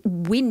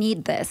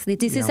need this.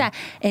 This is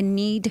a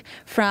need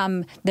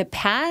from the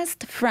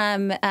past,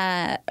 from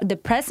the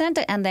present,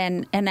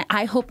 and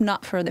I hope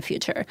not for the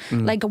future.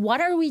 Like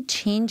what are we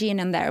changing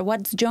in there?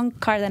 What's John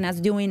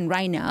Cardenas doing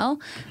right now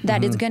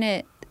that is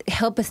gonna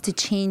help us to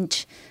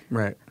change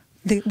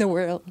the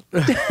world?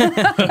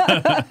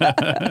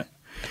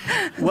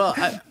 Well,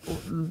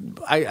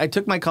 I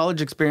took my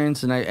college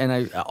experience and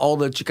I all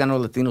the Chicano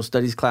Latino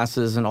studies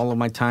classes and all of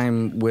my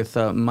time with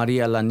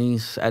Maria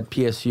Lanis at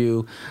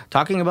PSU,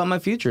 talking about my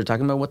future,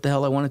 talking about what the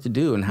hell I wanted to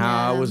do and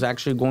how I was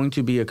actually going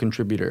to be a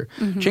contributor.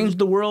 Change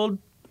the world?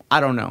 I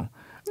don't know.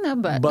 No,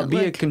 but be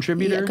a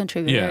contributor.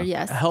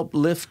 Yes. Help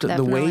lift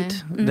the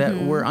weight that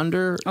we're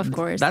under. Of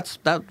course. That's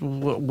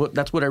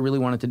what I really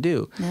wanted to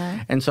do.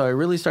 Yeah. And so I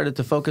really started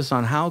to focus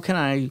on how can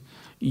I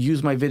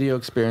use my video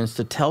experience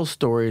to tell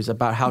stories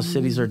about how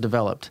cities are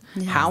developed.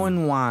 Yes. How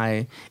and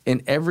why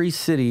in every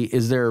city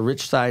is there a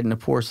rich side and a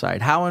poor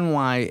side? How and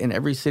why in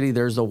every city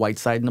there's a white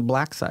side and a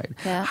black side?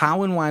 Yeah.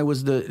 How and why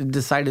was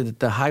decided that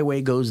the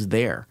highway goes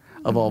there?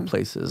 Of all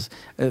places,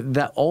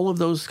 that all of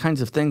those kinds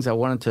of things I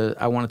wanted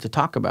to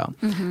talk about.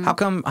 How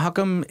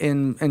come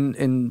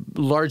in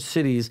large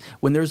cities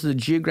when there's the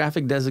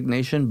geographic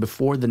designation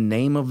before the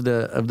name of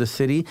the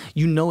city,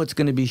 you know it's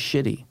going to be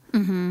shitty.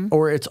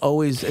 Or it's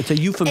a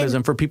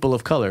euphemism for people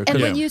of color. And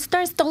when you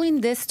start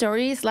telling these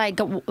stories, like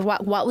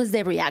what was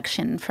the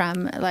reaction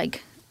from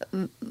like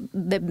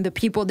the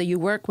people that you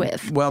work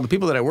with? Well, the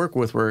people that I work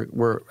with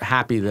were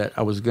happy that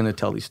I was going to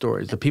tell these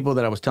stories. The people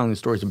that I was telling these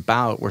stories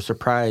about were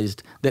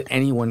surprised that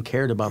anyone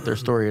cared about their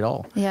story at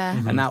all. Yeah.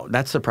 And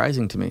that's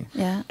surprising to me.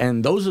 Yeah.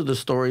 And those are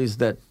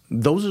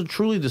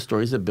truly the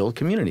stories that build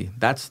community.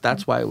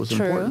 That's why it was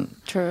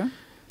important. True.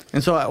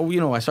 And so, I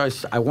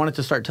wanted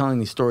to start telling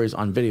these stories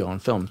on video, on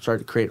film, start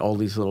to create all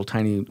these little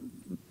tiny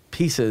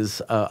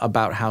pieces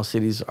about how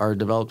cities are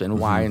developed and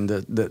why, and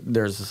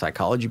there's the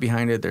psychology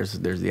behind it, there's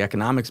the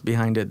economics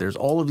behind it, there's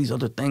all of these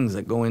other things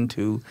that go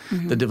into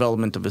the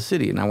development of a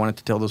city, and I wanted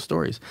to tell those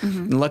stories.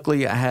 And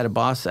luckily, I had a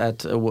boss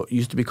at what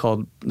used to be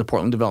called the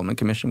Portland Development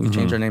Commission. We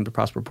changed our name to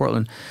Prosper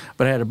Portland,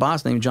 but I had a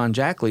boss named John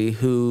Jackley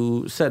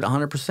who said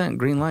 100%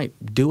 green light,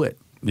 do it.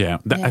 Yeah.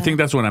 I think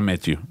that's when I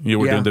met you. You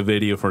were doing the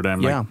video for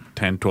them like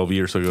 10, 12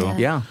 years ago.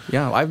 Yeah.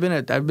 I've been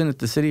at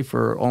the city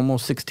for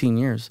almost 16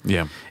 years.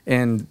 Yeah.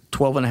 And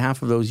 12 and a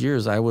half of those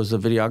years, I was a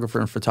videographer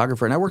and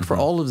photographer. And I worked for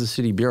all of the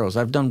city bureaus.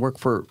 I've done work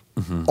for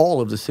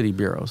all of the city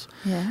bureaus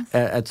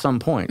at some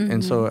point.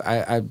 And so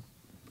I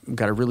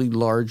got a really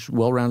large,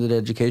 well-rounded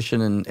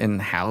education in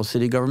how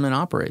city government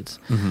operates.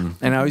 And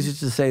I always used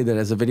to say that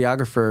as a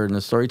videographer and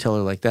a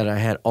storyteller like that, I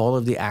had all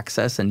of the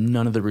access and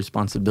none of the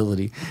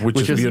responsibility.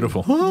 Which is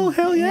beautiful. Oh,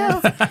 hell yeah.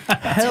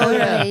 Hell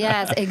yeah.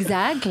 Yes,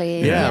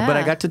 exactly. Yeah, but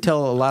I got to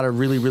tell a lot of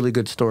really, really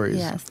good stories.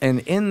 Yes. And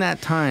in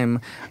that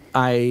time,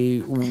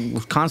 I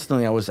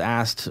was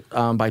asked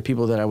by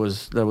people that I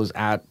was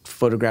at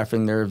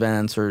photographing their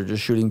events or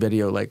just shooting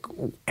video, like,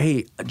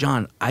 hey,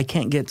 John, I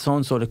can't get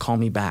so-and-so to call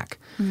me back.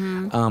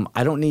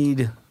 I don't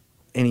need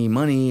any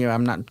money, or I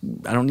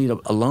don't need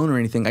a loan or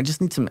anything. I just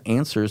need some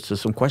answers to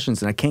some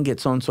questions, and I can't get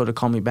so-and-so to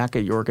call me back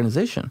at your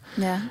organization.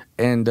 Yeah.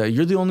 And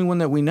you're the only one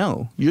that we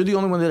know. You're the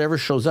only one that ever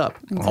shows up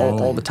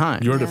all the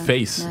time. You're the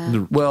face.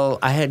 Yeah. Well,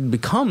 I had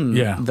become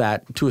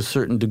that to a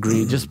certain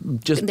degree just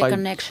the by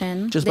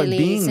connection, just by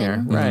being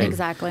there. Right.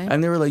 Exactly.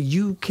 And they were like,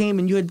 you came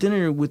and you had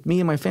dinner with me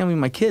and my family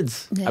and my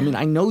kids. Yeah. I mean,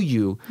 I know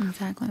you.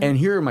 Exactly. And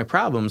here are my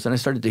problems. And I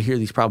started to hear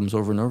these problems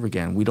over and over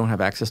again. We don't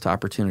have access to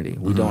opportunity.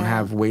 We don't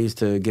have ways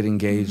to get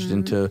engaged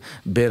and to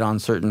bid on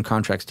certain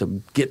contracts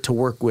to get to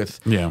work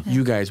with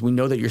you guys. We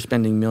know that you're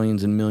spending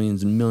millions and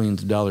millions and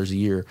millions of dollars a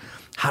year.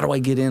 How do I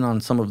get in on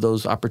some of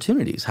those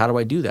opportunities? How do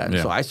I do that? And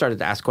so I started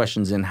to ask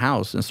questions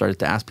in-house and started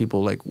to ask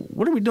people, like,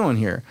 what are we doing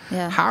here?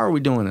 Yeah. How are we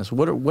doing this?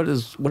 What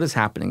is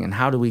happening? And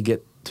how do we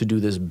get to do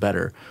this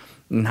better?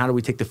 And how do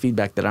we take the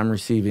feedback that I'm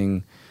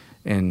receiving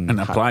and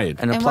apply it?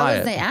 And what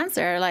was the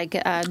answer? Like,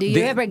 do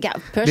you ever get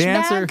pushback? The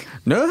answer,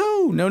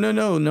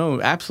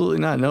 no, absolutely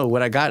not. No,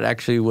 what I got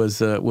actually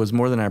was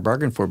more than I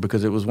bargained for,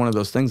 because it was one of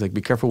those things like, be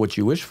careful what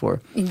you wish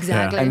for.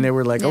 Exactly. And they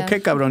were like, okay,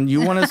 cabrón,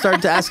 you want to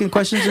start asking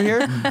questions in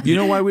here? You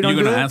know why we don't do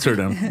it? You're going to answer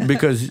them.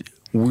 Because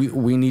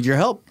we need your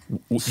help.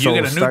 So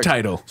you get a new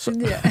title. So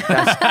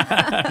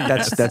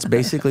that's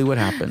basically what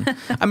happened.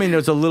 I mean,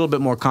 it's a little bit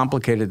more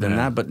complicated than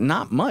that, but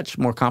not much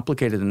more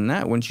complicated than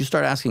that. Once you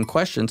start asking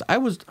questions,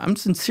 I'm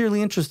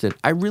sincerely interested.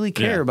 I really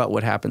care about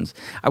what happens.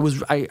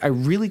 I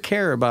really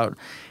care about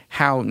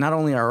how not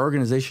only our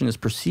organization is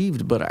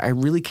perceived, but I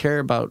really care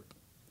about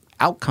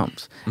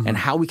outcomes and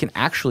how we can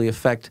actually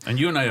affect. And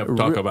you and I have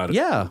talked about it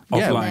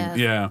offline.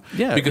 Yeah.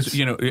 Because,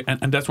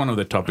 and that's one of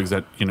the topics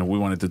that, we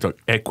wanted to talk,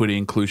 equity,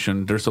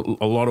 inclusion. There's a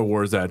lot of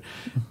words that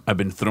have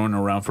been thrown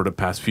around for the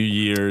past few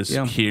years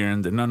here,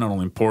 and not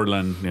only in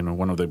Portland,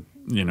 one of the,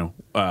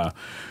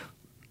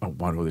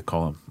 what do they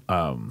call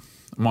them?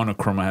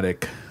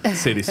 monochromatic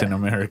cities in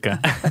America.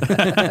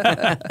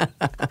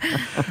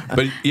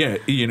 But yeah,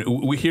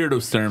 we hear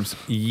those terms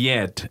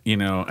yet,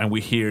 and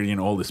we hear,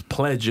 all these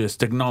pledges,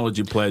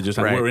 technology pledges,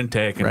 and we're in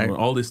tech and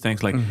all these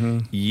things like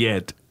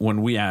yet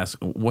when we ask,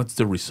 what's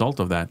the result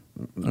of that?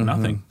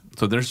 Nothing.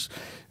 So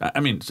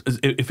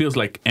it feels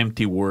like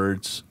empty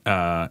words,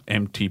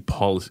 empty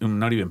policy,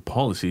 not even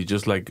policy,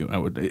 just like,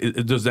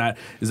 is that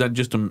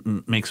just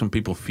to make some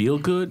people feel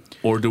good,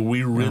 or do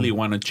we really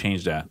want to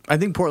change that? I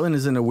think Portland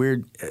is in a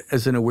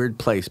weird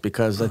place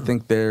because I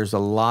think there's a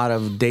lot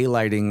of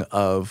daylighting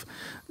of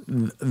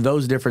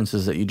those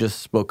differences that you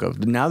just spoke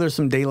of. Now there's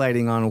some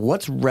daylighting on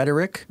what's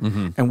rhetoric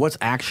and what's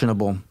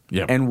actionable.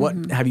 Yep. And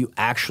what have you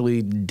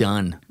actually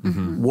done?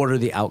 What are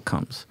the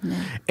outcomes?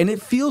 Yeah. And it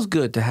feels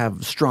good to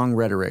have strong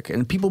rhetoric.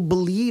 And people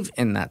believe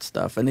in that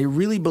stuff. And they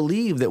really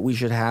believe that we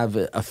should have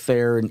a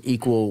fair and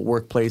equal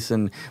workplace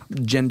and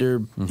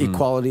gender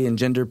equality and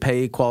gender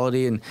pay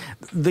equality. And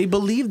they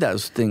believe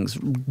those things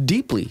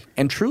deeply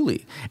and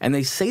truly. And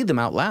they say them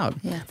out loud.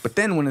 Yes. But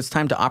then when it's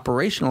time to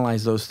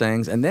operationalize those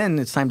things and then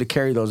it's time to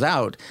carry those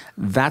out,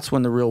 that's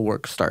when the real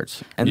work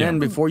starts. And then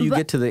before you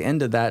get to the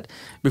end of that,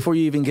 before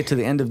you even get to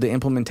the end of the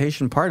implementation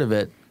part of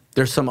it,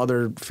 there's some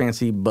other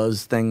fancy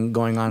buzz thing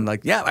going on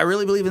like, yeah, I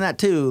really believe in that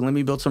too. Let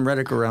me build some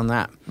rhetoric around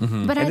that.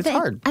 But it's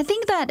hard. I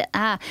think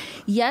that,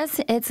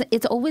 yes,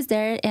 it's always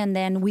there, and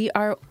then we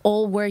are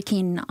all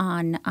working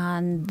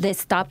on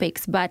these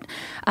topics. But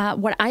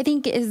what I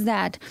think is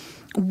that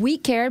we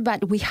care,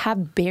 but we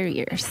have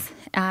barriers.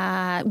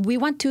 We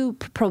want to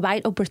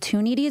provide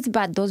opportunities,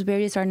 but those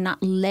barriers are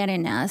not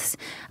letting us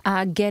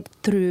get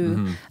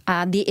through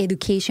the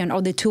education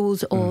or the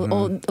tools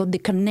or the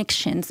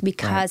connections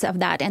because of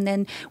that. And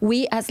then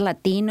we as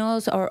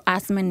Latinos or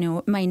as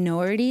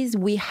minorities,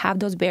 we have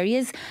those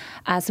barriers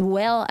as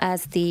well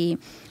as the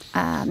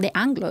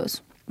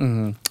Anglos.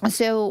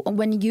 So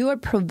when you are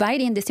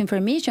providing this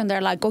information,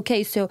 they're like,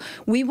 okay, so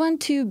we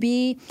want to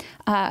be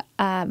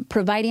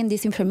providing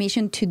this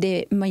information to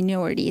the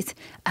minorities,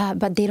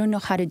 but they don't know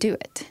how to do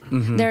it.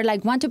 They're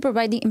like, want to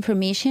provide the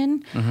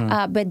information,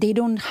 but they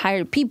don't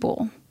hire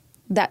people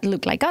that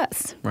look like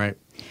us. Right.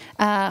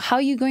 How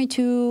are you going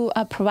to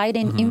provide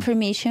an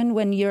information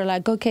when you're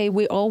like, okay,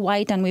 we're all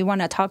white and we want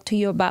to talk to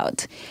you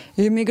about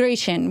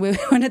immigration. We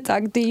want to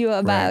talk to you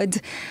about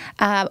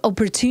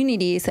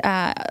opportunities.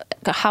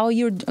 How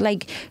you're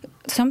like,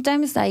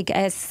 sometimes like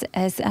as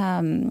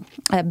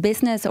a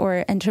business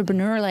or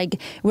entrepreneur, like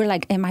we're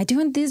like, am I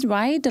doing this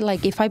right?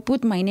 Like if I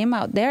put my name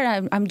out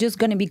there, I'm just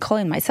going to be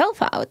calling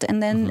myself out.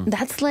 And then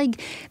that's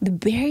like the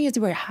barriers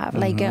we have.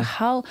 Like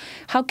how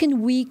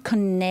can we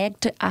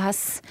connect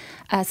us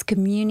as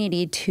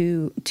community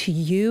to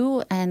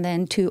you and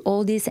then to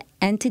all these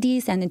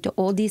entities and to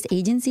all these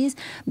agencies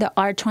that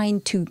are trying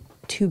to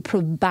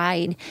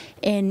provide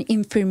an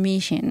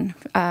information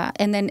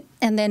and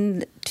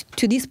then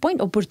to this point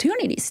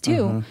opportunities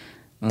too.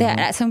 That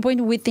at some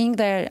point we think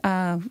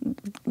that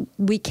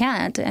we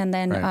can't, and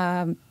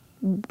then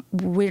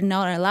we're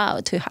not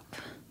allowed to have.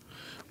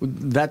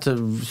 That's a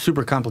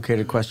super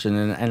complicated question,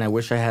 and I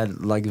wish I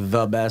had like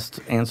the best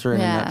answer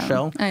in a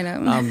nutshell. I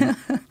know.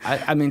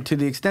 I mean, to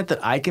the extent that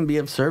I can be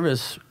of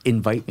service,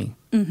 invite me.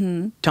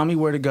 Tell me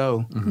where to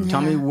go. Tell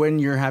me when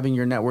you're having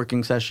your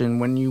networking session,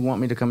 when you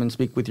want me to come and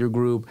speak with your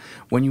group,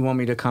 when you want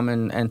me to come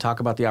and talk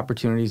about the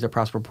opportunities that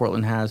Prosper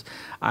Portland has.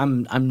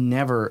 I'm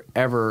never,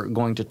 ever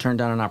going to turn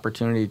down an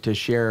opportunity to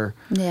share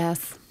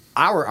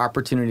our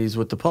opportunities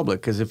with the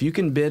public, because if you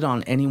can bid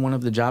on any one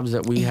of the jobs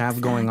that we have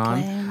going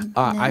on,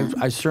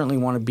 I certainly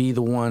want to be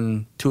the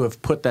one to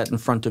have put that in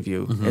front of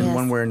you in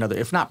one way or another.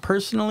 If not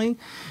personally,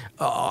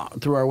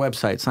 through our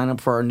website, sign up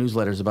for our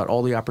newsletters about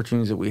all the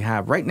opportunities that we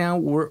have. Right now,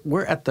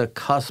 we're at the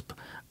cusp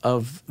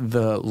of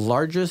the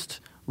largest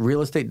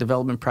real estate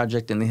development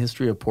project in the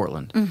history of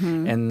Portland,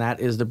 and that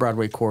is the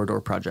Broadway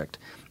Corridor project.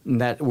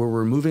 That we're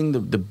removing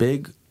the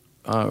big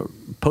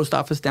post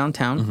office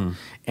downtown,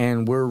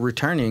 and we're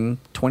returning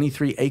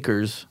 23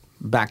 acres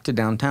back to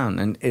downtown,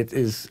 and it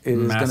is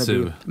going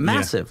to be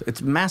massive. Yeah.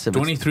 It's massive.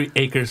 23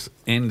 acres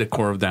in the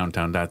core of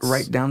downtown. That's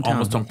right downtown.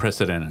 Almost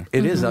unprecedented.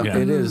 It is.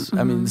 It is.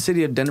 I mean, the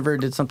city of Denver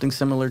did something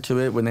similar to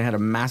it when they had a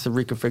massive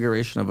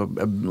reconfiguration of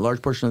a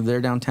large portion of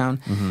their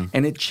downtown,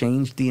 and it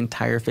changed the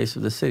entire face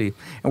of the city.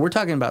 And we're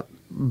talking about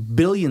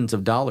billions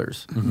of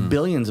dollars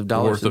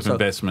worth of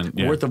investment,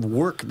 worth of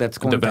work that's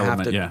going to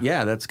have to,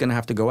 that's going to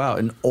have to go out,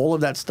 and all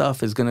of that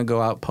stuff is going to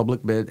go out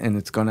public bid, and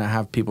it's going to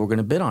have people going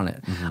to bid on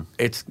it.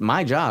 It's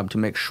my job to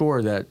make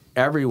sure that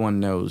everyone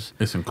knows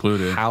it's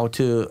included, how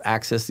to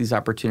access these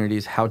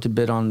opportunities, how to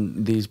bid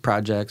on these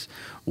projects,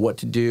 what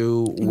to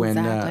do when,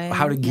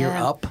 how to gear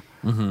up.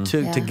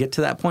 To get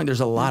to that point.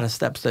 There's a lot of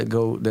steps that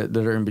go that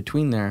are in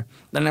between there.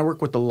 And I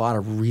work with a lot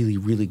of really,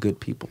 really good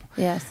people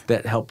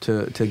that help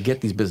to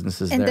get these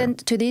businesses and there. And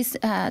then to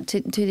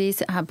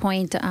this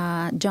point,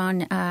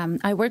 John,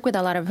 I work with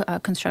a lot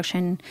of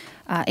construction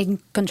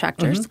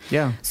contractors.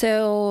 Yeah.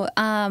 So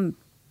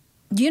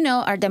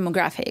our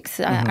demographics.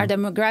 Our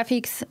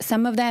demographics,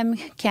 some of them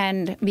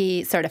can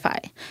be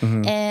certified.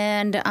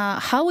 And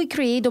how we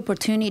create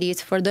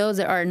opportunities for those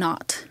that are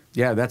not.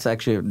 Yeah, that's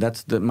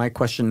my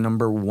question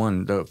number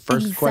one. The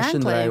first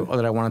question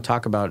that I want to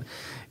talk about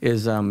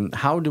is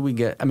how do we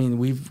get? I mean,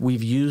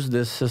 we've used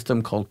this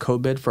system called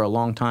COBID for a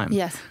long time.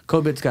 Yes,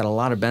 COBID's got a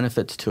lot of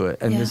benefits to it,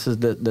 and this is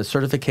the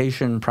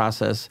certification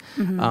process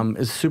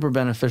is super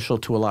beneficial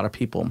to a lot of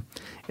people.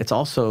 It's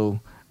also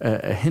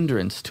a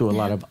hindrance to a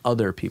lot of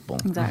other people.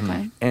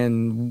 Exactly.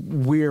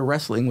 And we're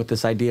wrestling with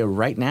this idea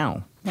right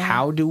now. Yeah.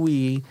 How do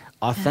we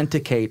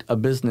authenticate a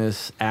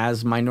business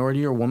as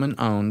minority or woman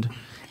owned?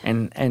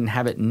 And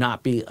have it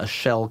not be a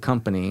shell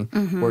company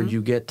where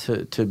you get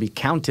to be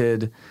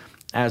counted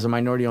as a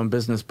minority-owned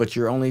business, but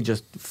you're only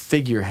just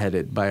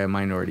figureheaded by a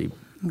minority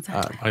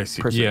I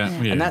see. person.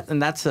 Yeah. And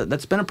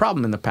that's been a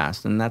problem in the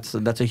past, and that's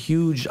a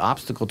huge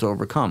obstacle to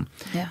overcome.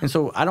 Yeah. And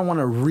so I don't want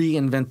to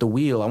reinvent the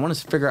wheel. I want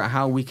to figure out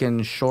how we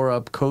can shore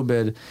up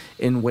COVID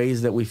in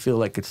ways that we feel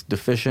like it's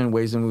deficient,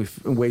 ways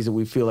that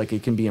we feel like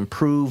it can be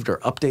improved or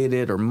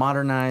updated or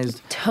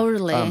modernized.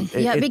 Totally.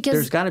 Because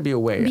there's got to be a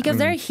way. Because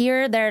they're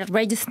here, they're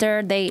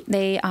registered, they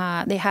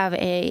have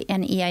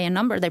an EIN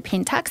number, they're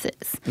paying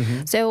taxes.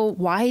 So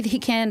why they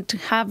can't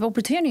have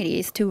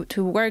opportunities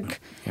to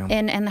work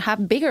and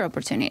have bigger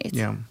opportunities?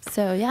 Yeah.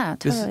 So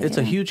totally. It's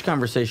a huge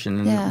conversation,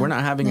 and we're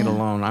not having it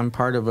alone. I'm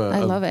part of I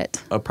love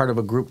it. a part of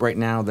a group right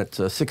now that's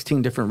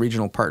 16 different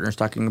regional partners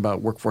talking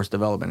about workforce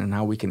development and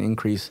how we can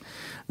increase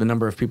the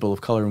number of people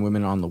of color and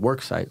women on the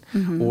work site.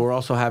 We're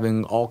also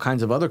having all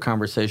kinds of other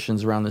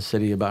conversations around the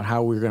city about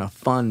how we're going to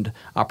fund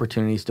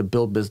opportunities to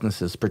build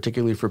businesses,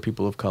 particularly for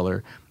people of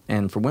color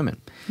and for women.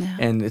 Yeah.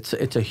 And it's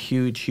a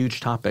huge, huge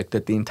topic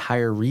that the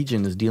entire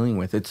region is dealing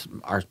with. It's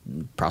our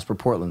Prosper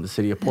Portland, the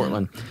city of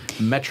Portland,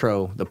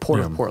 Metro, the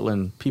Port of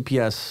Portland,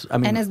 PPS. I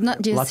mean, and it's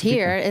not just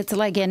here; it's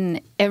like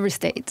in every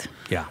state.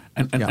 Yeah,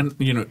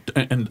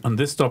 and on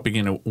this topic,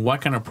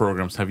 what kind of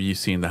programs have you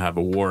seen that have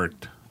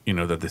worked?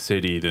 That the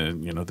city,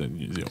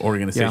 the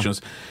organizations,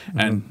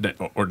 and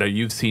that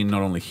you've seen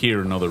not only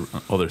here in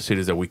other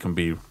cities that we can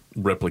be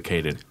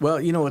replicated.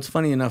 Well, what's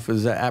funny enough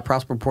is that at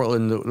Prosper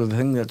Portland, the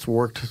thing that's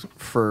worked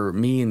for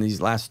me in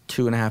these last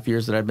 2.5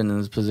 years that I've been in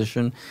this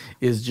position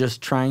is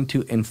just trying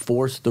to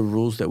enforce the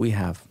rules that we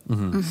have.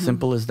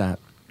 Simple as that.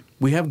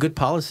 We have good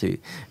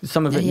policy.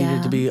 Some of it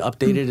needed to be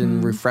updated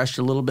and refreshed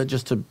a little bit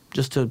just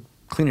to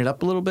clean it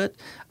up a little bit,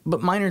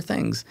 but minor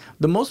things.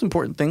 The most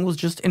important thing was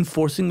just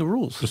enforcing the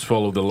rules. Just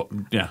follow the law.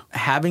 Yeah.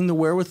 Having the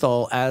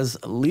wherewithal as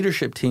a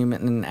leadership team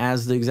and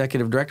as the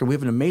executive director. We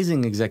have an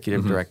amazing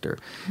executive director,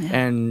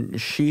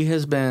 and she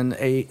has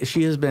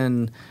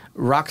been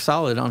rock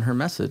solid on her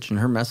message. And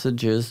her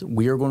message is,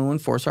 we are going to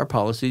enforce our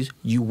policies.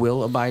 You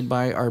will abide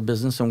by our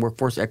business and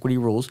workforce equity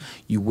rules.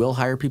 You will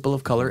hire people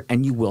of color,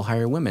 and you will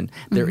hire women.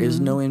 There is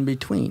no in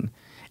between.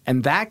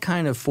 And that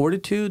kind of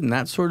fortitude and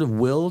that sort of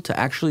will to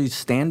actually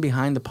stand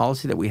behind the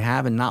policy that we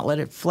have and not let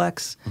it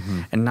flex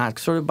and not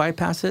sort of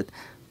bypass it,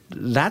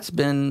 that's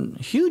been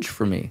huge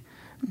for me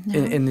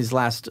in these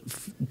last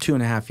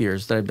 2.5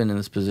 years that I've been in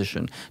this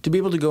position. To be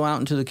able to go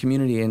out into the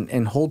community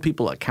and hold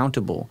people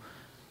accountable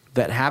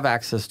that have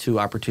access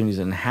to opportunities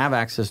and have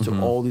access to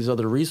all these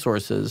other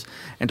resources,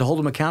 and to hold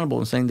them accountable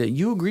and saying that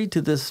you agreed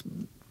to this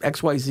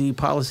XYZ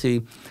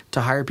policy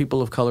to hire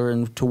people of color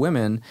and to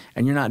women,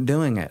 and you're not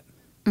doing it.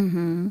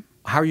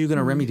 How are you going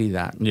to remedy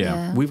that?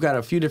 Yeah. We've got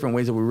a few different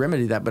ways that we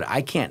remedy that, but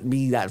I can't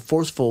be that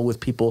forceful with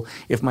people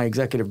if my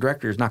executive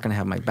director is not going to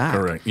have my back.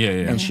 Correct. Yeah.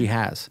 And she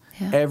has.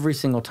 Every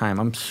single time.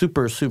 I'm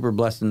super, super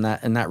blessed in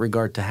that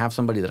regard to have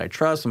somebody that I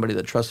trust, somebody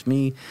that trusts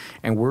me,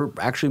 and we're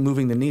actually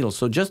moving the needle.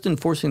 So just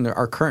enforcing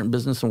our current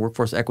business and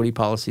workforce equity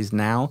policies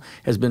now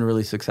has been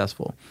really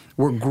successful.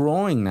 We're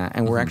growing that,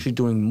 and we're actually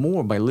doing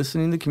more by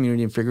listening to the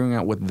community and figuring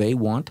out what they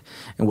want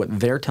and what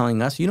they're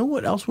telling us. You know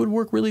what else would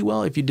work really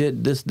well if you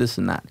did this, this,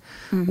 and that?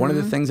 One of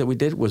the things that we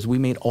did was we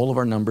made all of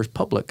our numbers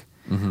public.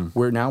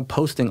 We're now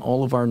posting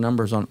all of our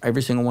numbers on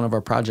every single one of our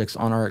projects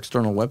on our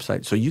external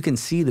website, so you can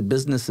see the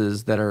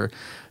businesses that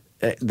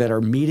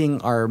are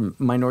meeting our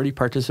minority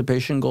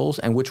participation goals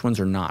and which ones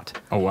are not.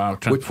 Oh wow!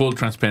 Full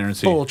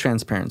transparency. Full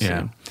transparency.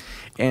 Yeah.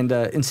 And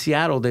in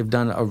Seattle, they've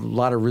done a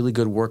lot of really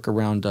good work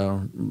around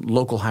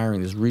local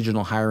hiring, this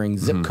regional hiring,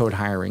 zip code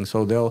hiring.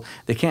 So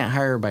they can't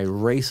hire by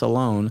race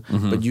alone,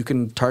 but you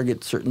can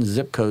target certain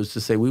zip codes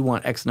to say, we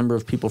want X number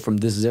of people from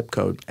this zip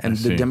code. And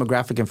the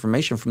demographic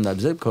information from that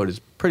zip code is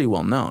pretty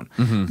well known.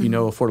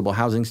 Affordable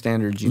housing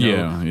standards,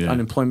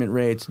 unemployment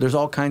rates. There's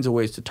all kinds of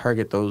ways to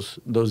target those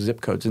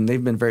zip codes. And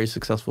they've been very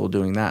successful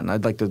doing that. And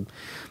I'd like to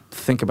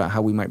think about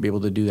how we might be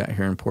able to do that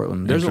here in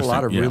Portland. There's a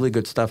lot of really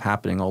good stuff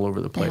happening all over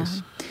the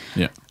place.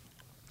 Yeah.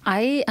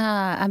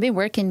 I've been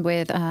working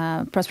with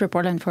Prosper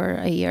Portland for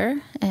a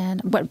year,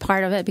 and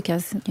part of it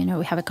because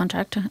we have a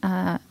contract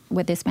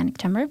with the Hispanic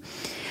Chamber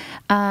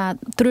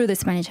through the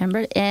Hispanic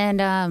Chamber,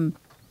 and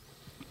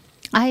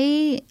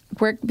I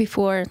worked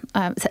before.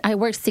 I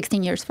worked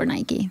 16 years for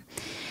Nike,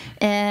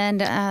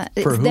 And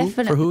for who?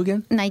 For who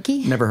again?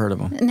 Nike. Never heard of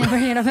them. Never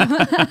heard of them.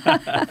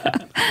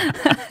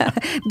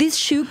 This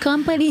shoe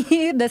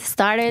company that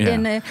started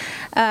in a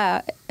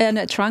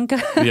trunk.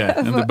 Yeah,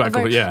 in the back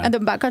of it. Yeah, in the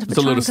back of it's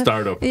a little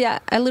startup. Yeah,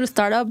 a little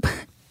startup.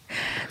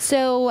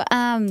 So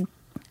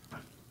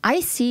I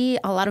see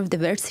a lot of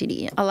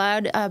diversity, a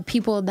lot of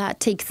people that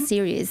take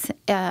serious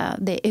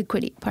the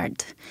equity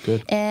part.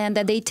 Good. And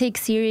that they take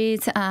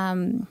serious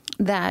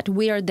that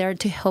we are there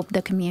to help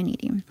the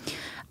community.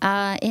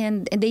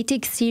 And they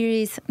take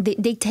serious,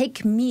 they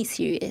take me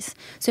serious.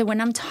 So when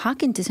I'm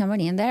talking to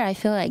somebody in there, I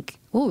feel like,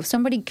 oh,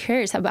 somebody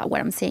cares about what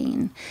I'm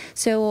saying.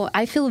 So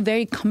I feel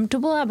very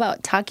comfortable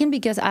about talking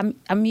because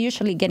I'm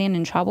usually getting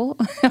in trouble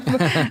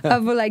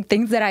of like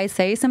things that I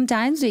say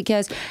sometimes,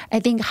 because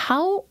I think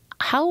how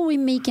are we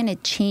making a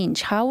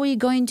change? How are we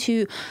going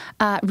to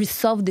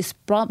resolve these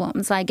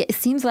problems? Like, it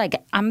seems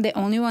like I'm the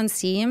only one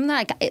seeing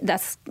like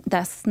that's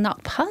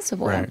not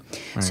possible. Right.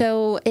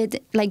 So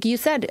it, like you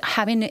said,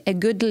 having a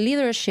good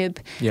leadership,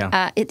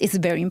 it is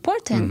very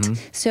important. Mm-hmm.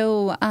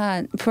 So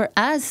for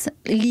us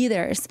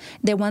leaders,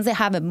 the ones that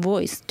have a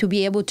voice to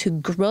be able to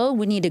grow,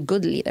 we need a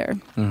good leader.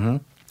 Mm-hmm.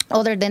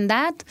 Other than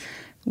that,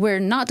 we're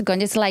not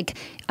going. It's like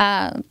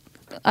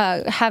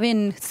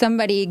having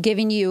somebody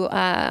giving you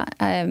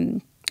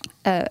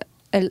a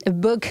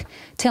book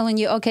telling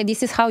you, okay,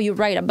 this is how you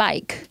ride a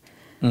bike.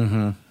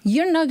 Mm-hmm.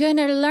 You're not going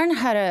to learn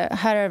how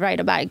to ride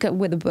a bike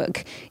with a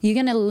book. You're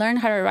going to learn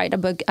how to ride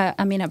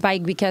a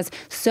bike because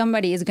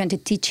somebody is going to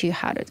teach you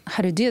how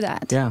to do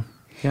that. Yeah.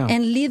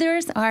 And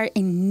leaders are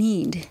in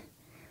need.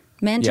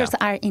 Mentors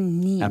are in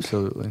need.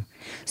 Absolutely.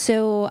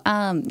 So,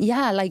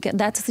 like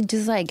that's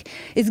just like,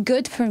 it's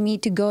good for me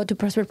to go to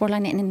Prosper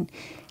Portland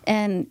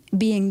and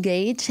be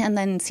engaged and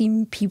then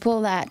seeing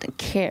people that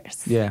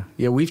cares. Yeah.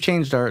 We've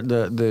changed our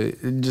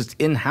just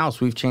in-house.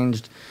 We've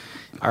changed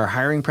our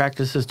hiring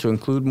practices to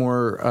include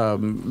more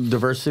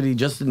diversity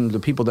just in the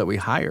people that we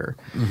hire.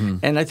 Mm-hmm.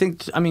 And I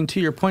think,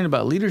 to your point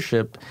about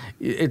leadership,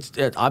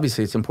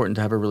 obviously it's important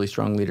to have a really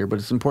strong leader, but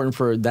it's important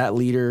for that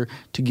leader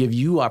to give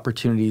you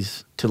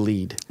opportunities to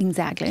lead.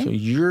 Exactly. So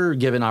you're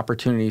given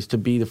opportunities to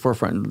be the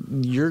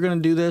forefront. You're going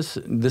to do this.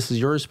 This is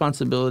your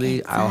responsibility.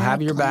 Exactly. I'll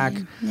have your back.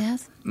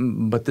 Yes.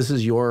 But this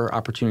is your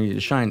opportunity to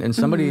shine. And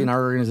somebody in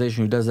our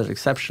organization who does that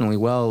exceptionally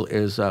well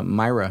is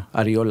Myra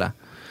Ariola.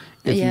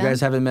 If you guys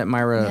haven't met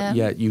Myra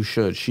yet, you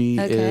should. She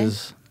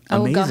is amazing. I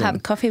will go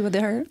have coffee with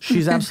her.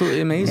 She's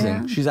absolutely amazing.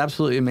 Yeah. She's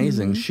absolutely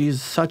amazing.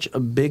 She's such a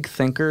big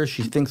thinker.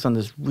 She thinks on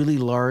this really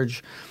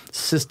large,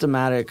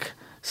 systematic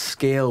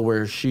scale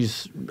where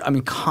she's,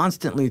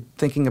 constantly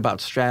thinking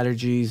about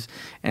strategies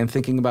and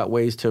thinking about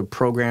ways to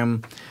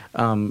program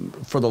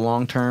for the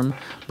long term.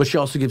 But she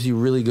also gives you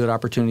really good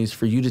opportunities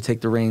for you to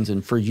take the reins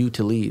and for you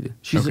to lead.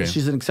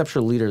 She's an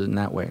exceptional leader in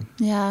that way.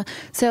 Yeah.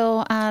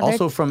 So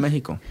also from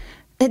Mexico.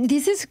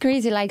 This is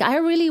crazy. Like, I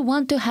really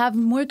want to have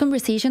more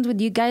conversations with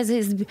you guys.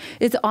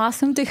 It's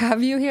awesome to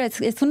have you here.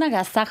 Es un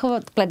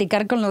agasajo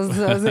platicar con los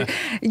dos.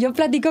 Yo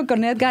platico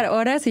con Edgar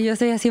horas y yo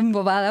estoy así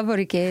embobada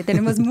porque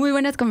tenemos muy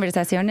buenas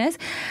conversaciones.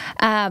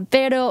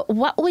 Pero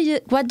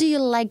what do you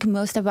like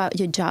most about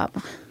your job?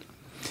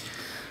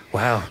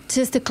 Wow.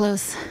 Just to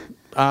close.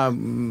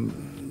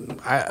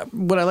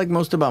 What I like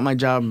most about my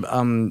job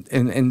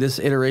in this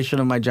iteration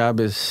of my job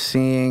is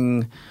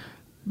seeing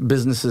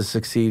businesses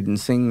succeed and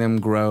seeing them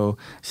grow,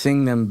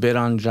 seeing them bid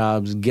on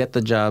jobs, get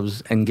the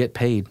jobs, and get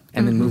paid,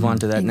 and then move on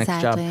to that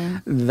next job.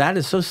 That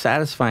is so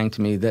satisfying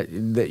to me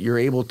that you're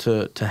able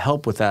to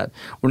help with that.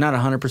 We're not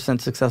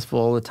 100% successful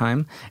all the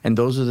time, and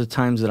those are the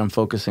times that I'm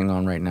focusing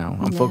on right now.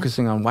 I'm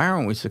focusing on, why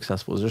aren't we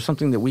successful? Is there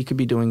something that we could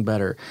be doing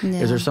better?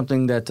 Is there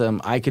something that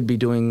I could be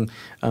doing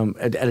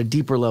at a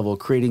deeper level,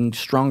 creating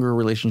stronger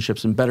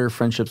relationships and better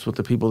friendships with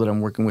the people that I'm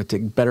working with to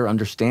better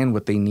understand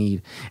what they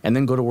need, and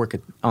then go to work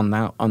on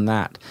that.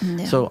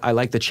 Yeah. So I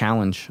like the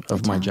challenge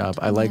of my job.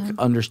 I like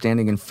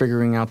understanding and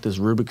figuring out this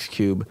Rubik's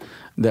Cube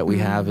that we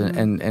have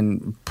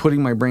and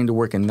putting my brain to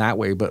work in that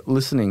way, but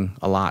listening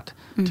a lot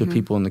to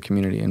people in the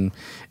community.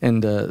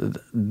 And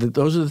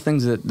those are the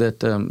things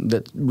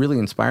that really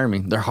inspire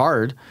me. They're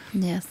hard.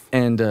 Yes.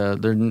 And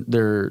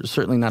they're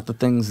certainly not the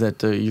things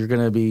that you're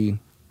going to be,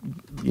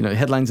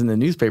 headlines in the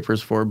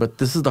newspapers for, but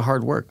this is the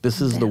hard work.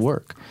 This is the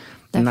work.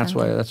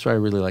 Definitely. And that's why I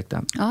really like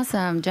that.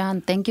 Awesome,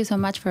 John. Thank you so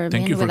much for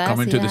being with us. Thank you for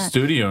coming to the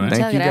studio.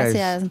 Thank you guys.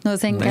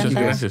 Nos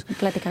encanta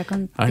platicar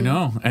contigo. I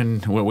know.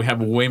 And we have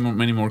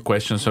many more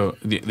questions. So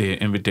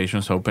the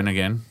invitation's open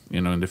again,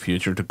 in the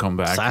future to come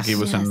back,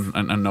 give us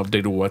an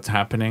update of what's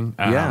happening.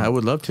 I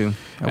would love to.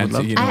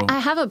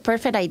 I have a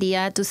perfect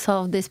idea to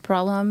solve this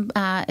problem.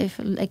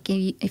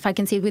 If I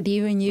can sit with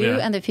you and you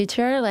in the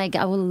future,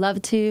 I would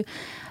love to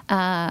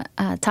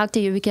talk to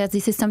you, because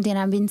this is something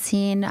I've been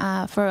seeing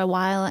for a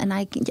while, and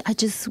I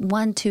just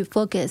want to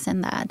focus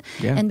on that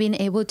and being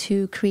able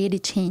to create a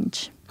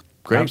change.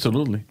 Great.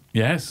 Absolutely.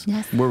 Yes.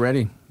 We're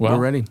ready. Well,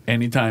 we're ready.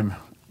 Anytime.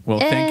 Well,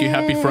 thank you.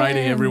 Happy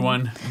Friday,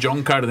 everyone.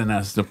 John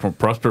Cardenas, the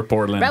Prosper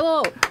Portland.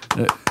 Bravo.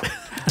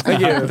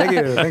 Thank you.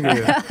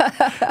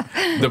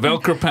 The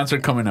Velcro pants are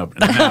coming up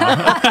now.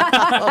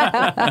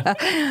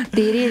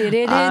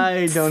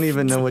 I don't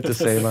even know what to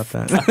say about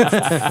that.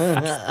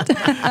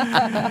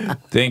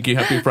 Thank you.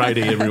 Happy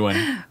Friday, everyone.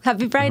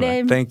 Happy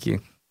Friday. Thank you.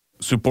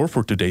 Support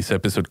for today's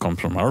episode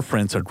comes from our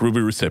friends at Ruby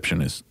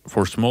Receptionist.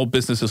 For small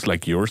businesses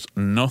like yours,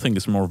 nothing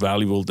is more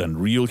valuable than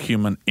real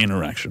human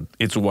interaction.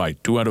 It's why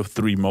 2 out of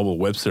 3 mobile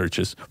web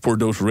searches for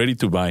those ready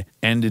to buy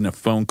end in a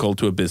phone call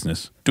to a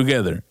business.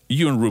 Together,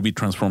 you and Ruby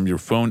transform your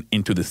phone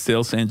into the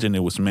sales engine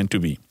it was meant to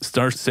be.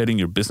 Start setting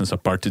your business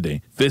apart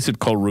today. Visit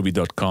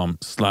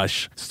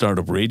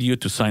callruby.com/startupradio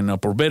to sign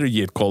up, or better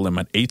yet, call them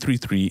at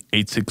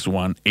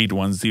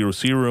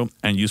 833-861-8100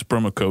 and use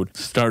promo code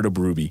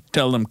StartupRuby.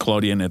 Tell them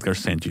Claudia and Edgar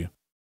sent you.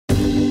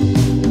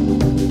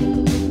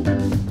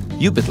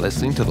 You've been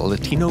listening to the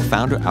Latino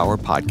Founder Hour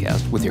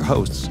podcast with your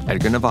hosts,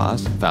 Edgar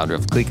Navas, founder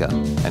of Clica,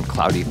 and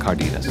Claudia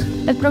Cardenas.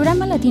 El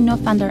programa Latino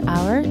Founder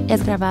Hour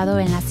es grabado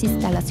en las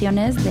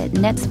instalaciones de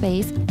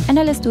NetSpace en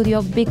el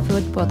estudio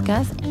Bigfoot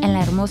Podcast en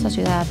la hermosa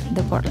ciudad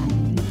de Portland.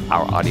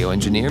 Our audio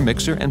engineer,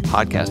 mixer, and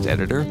podcast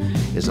editor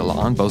is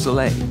Alain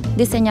Beausoleil.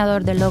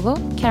 Diseñador de logo,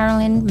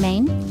 Carolyn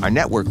Main. Our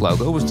network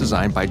logo was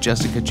designed by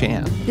Jessica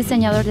Chan.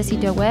 Diseñador de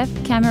sitio web,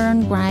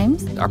 Cameron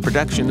Grimes. Our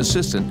production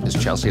assistant is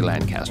Chelsea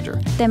Lancaster.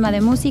 Tema de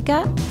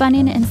música,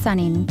 Funnin' and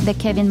Sunning, de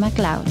Kevin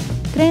MacLeod.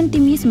 Cree en ti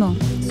mismo,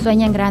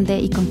 sueña en grande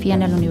y confía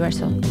en el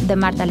universo, de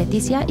Marta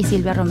Leticia y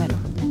Silvia Romero.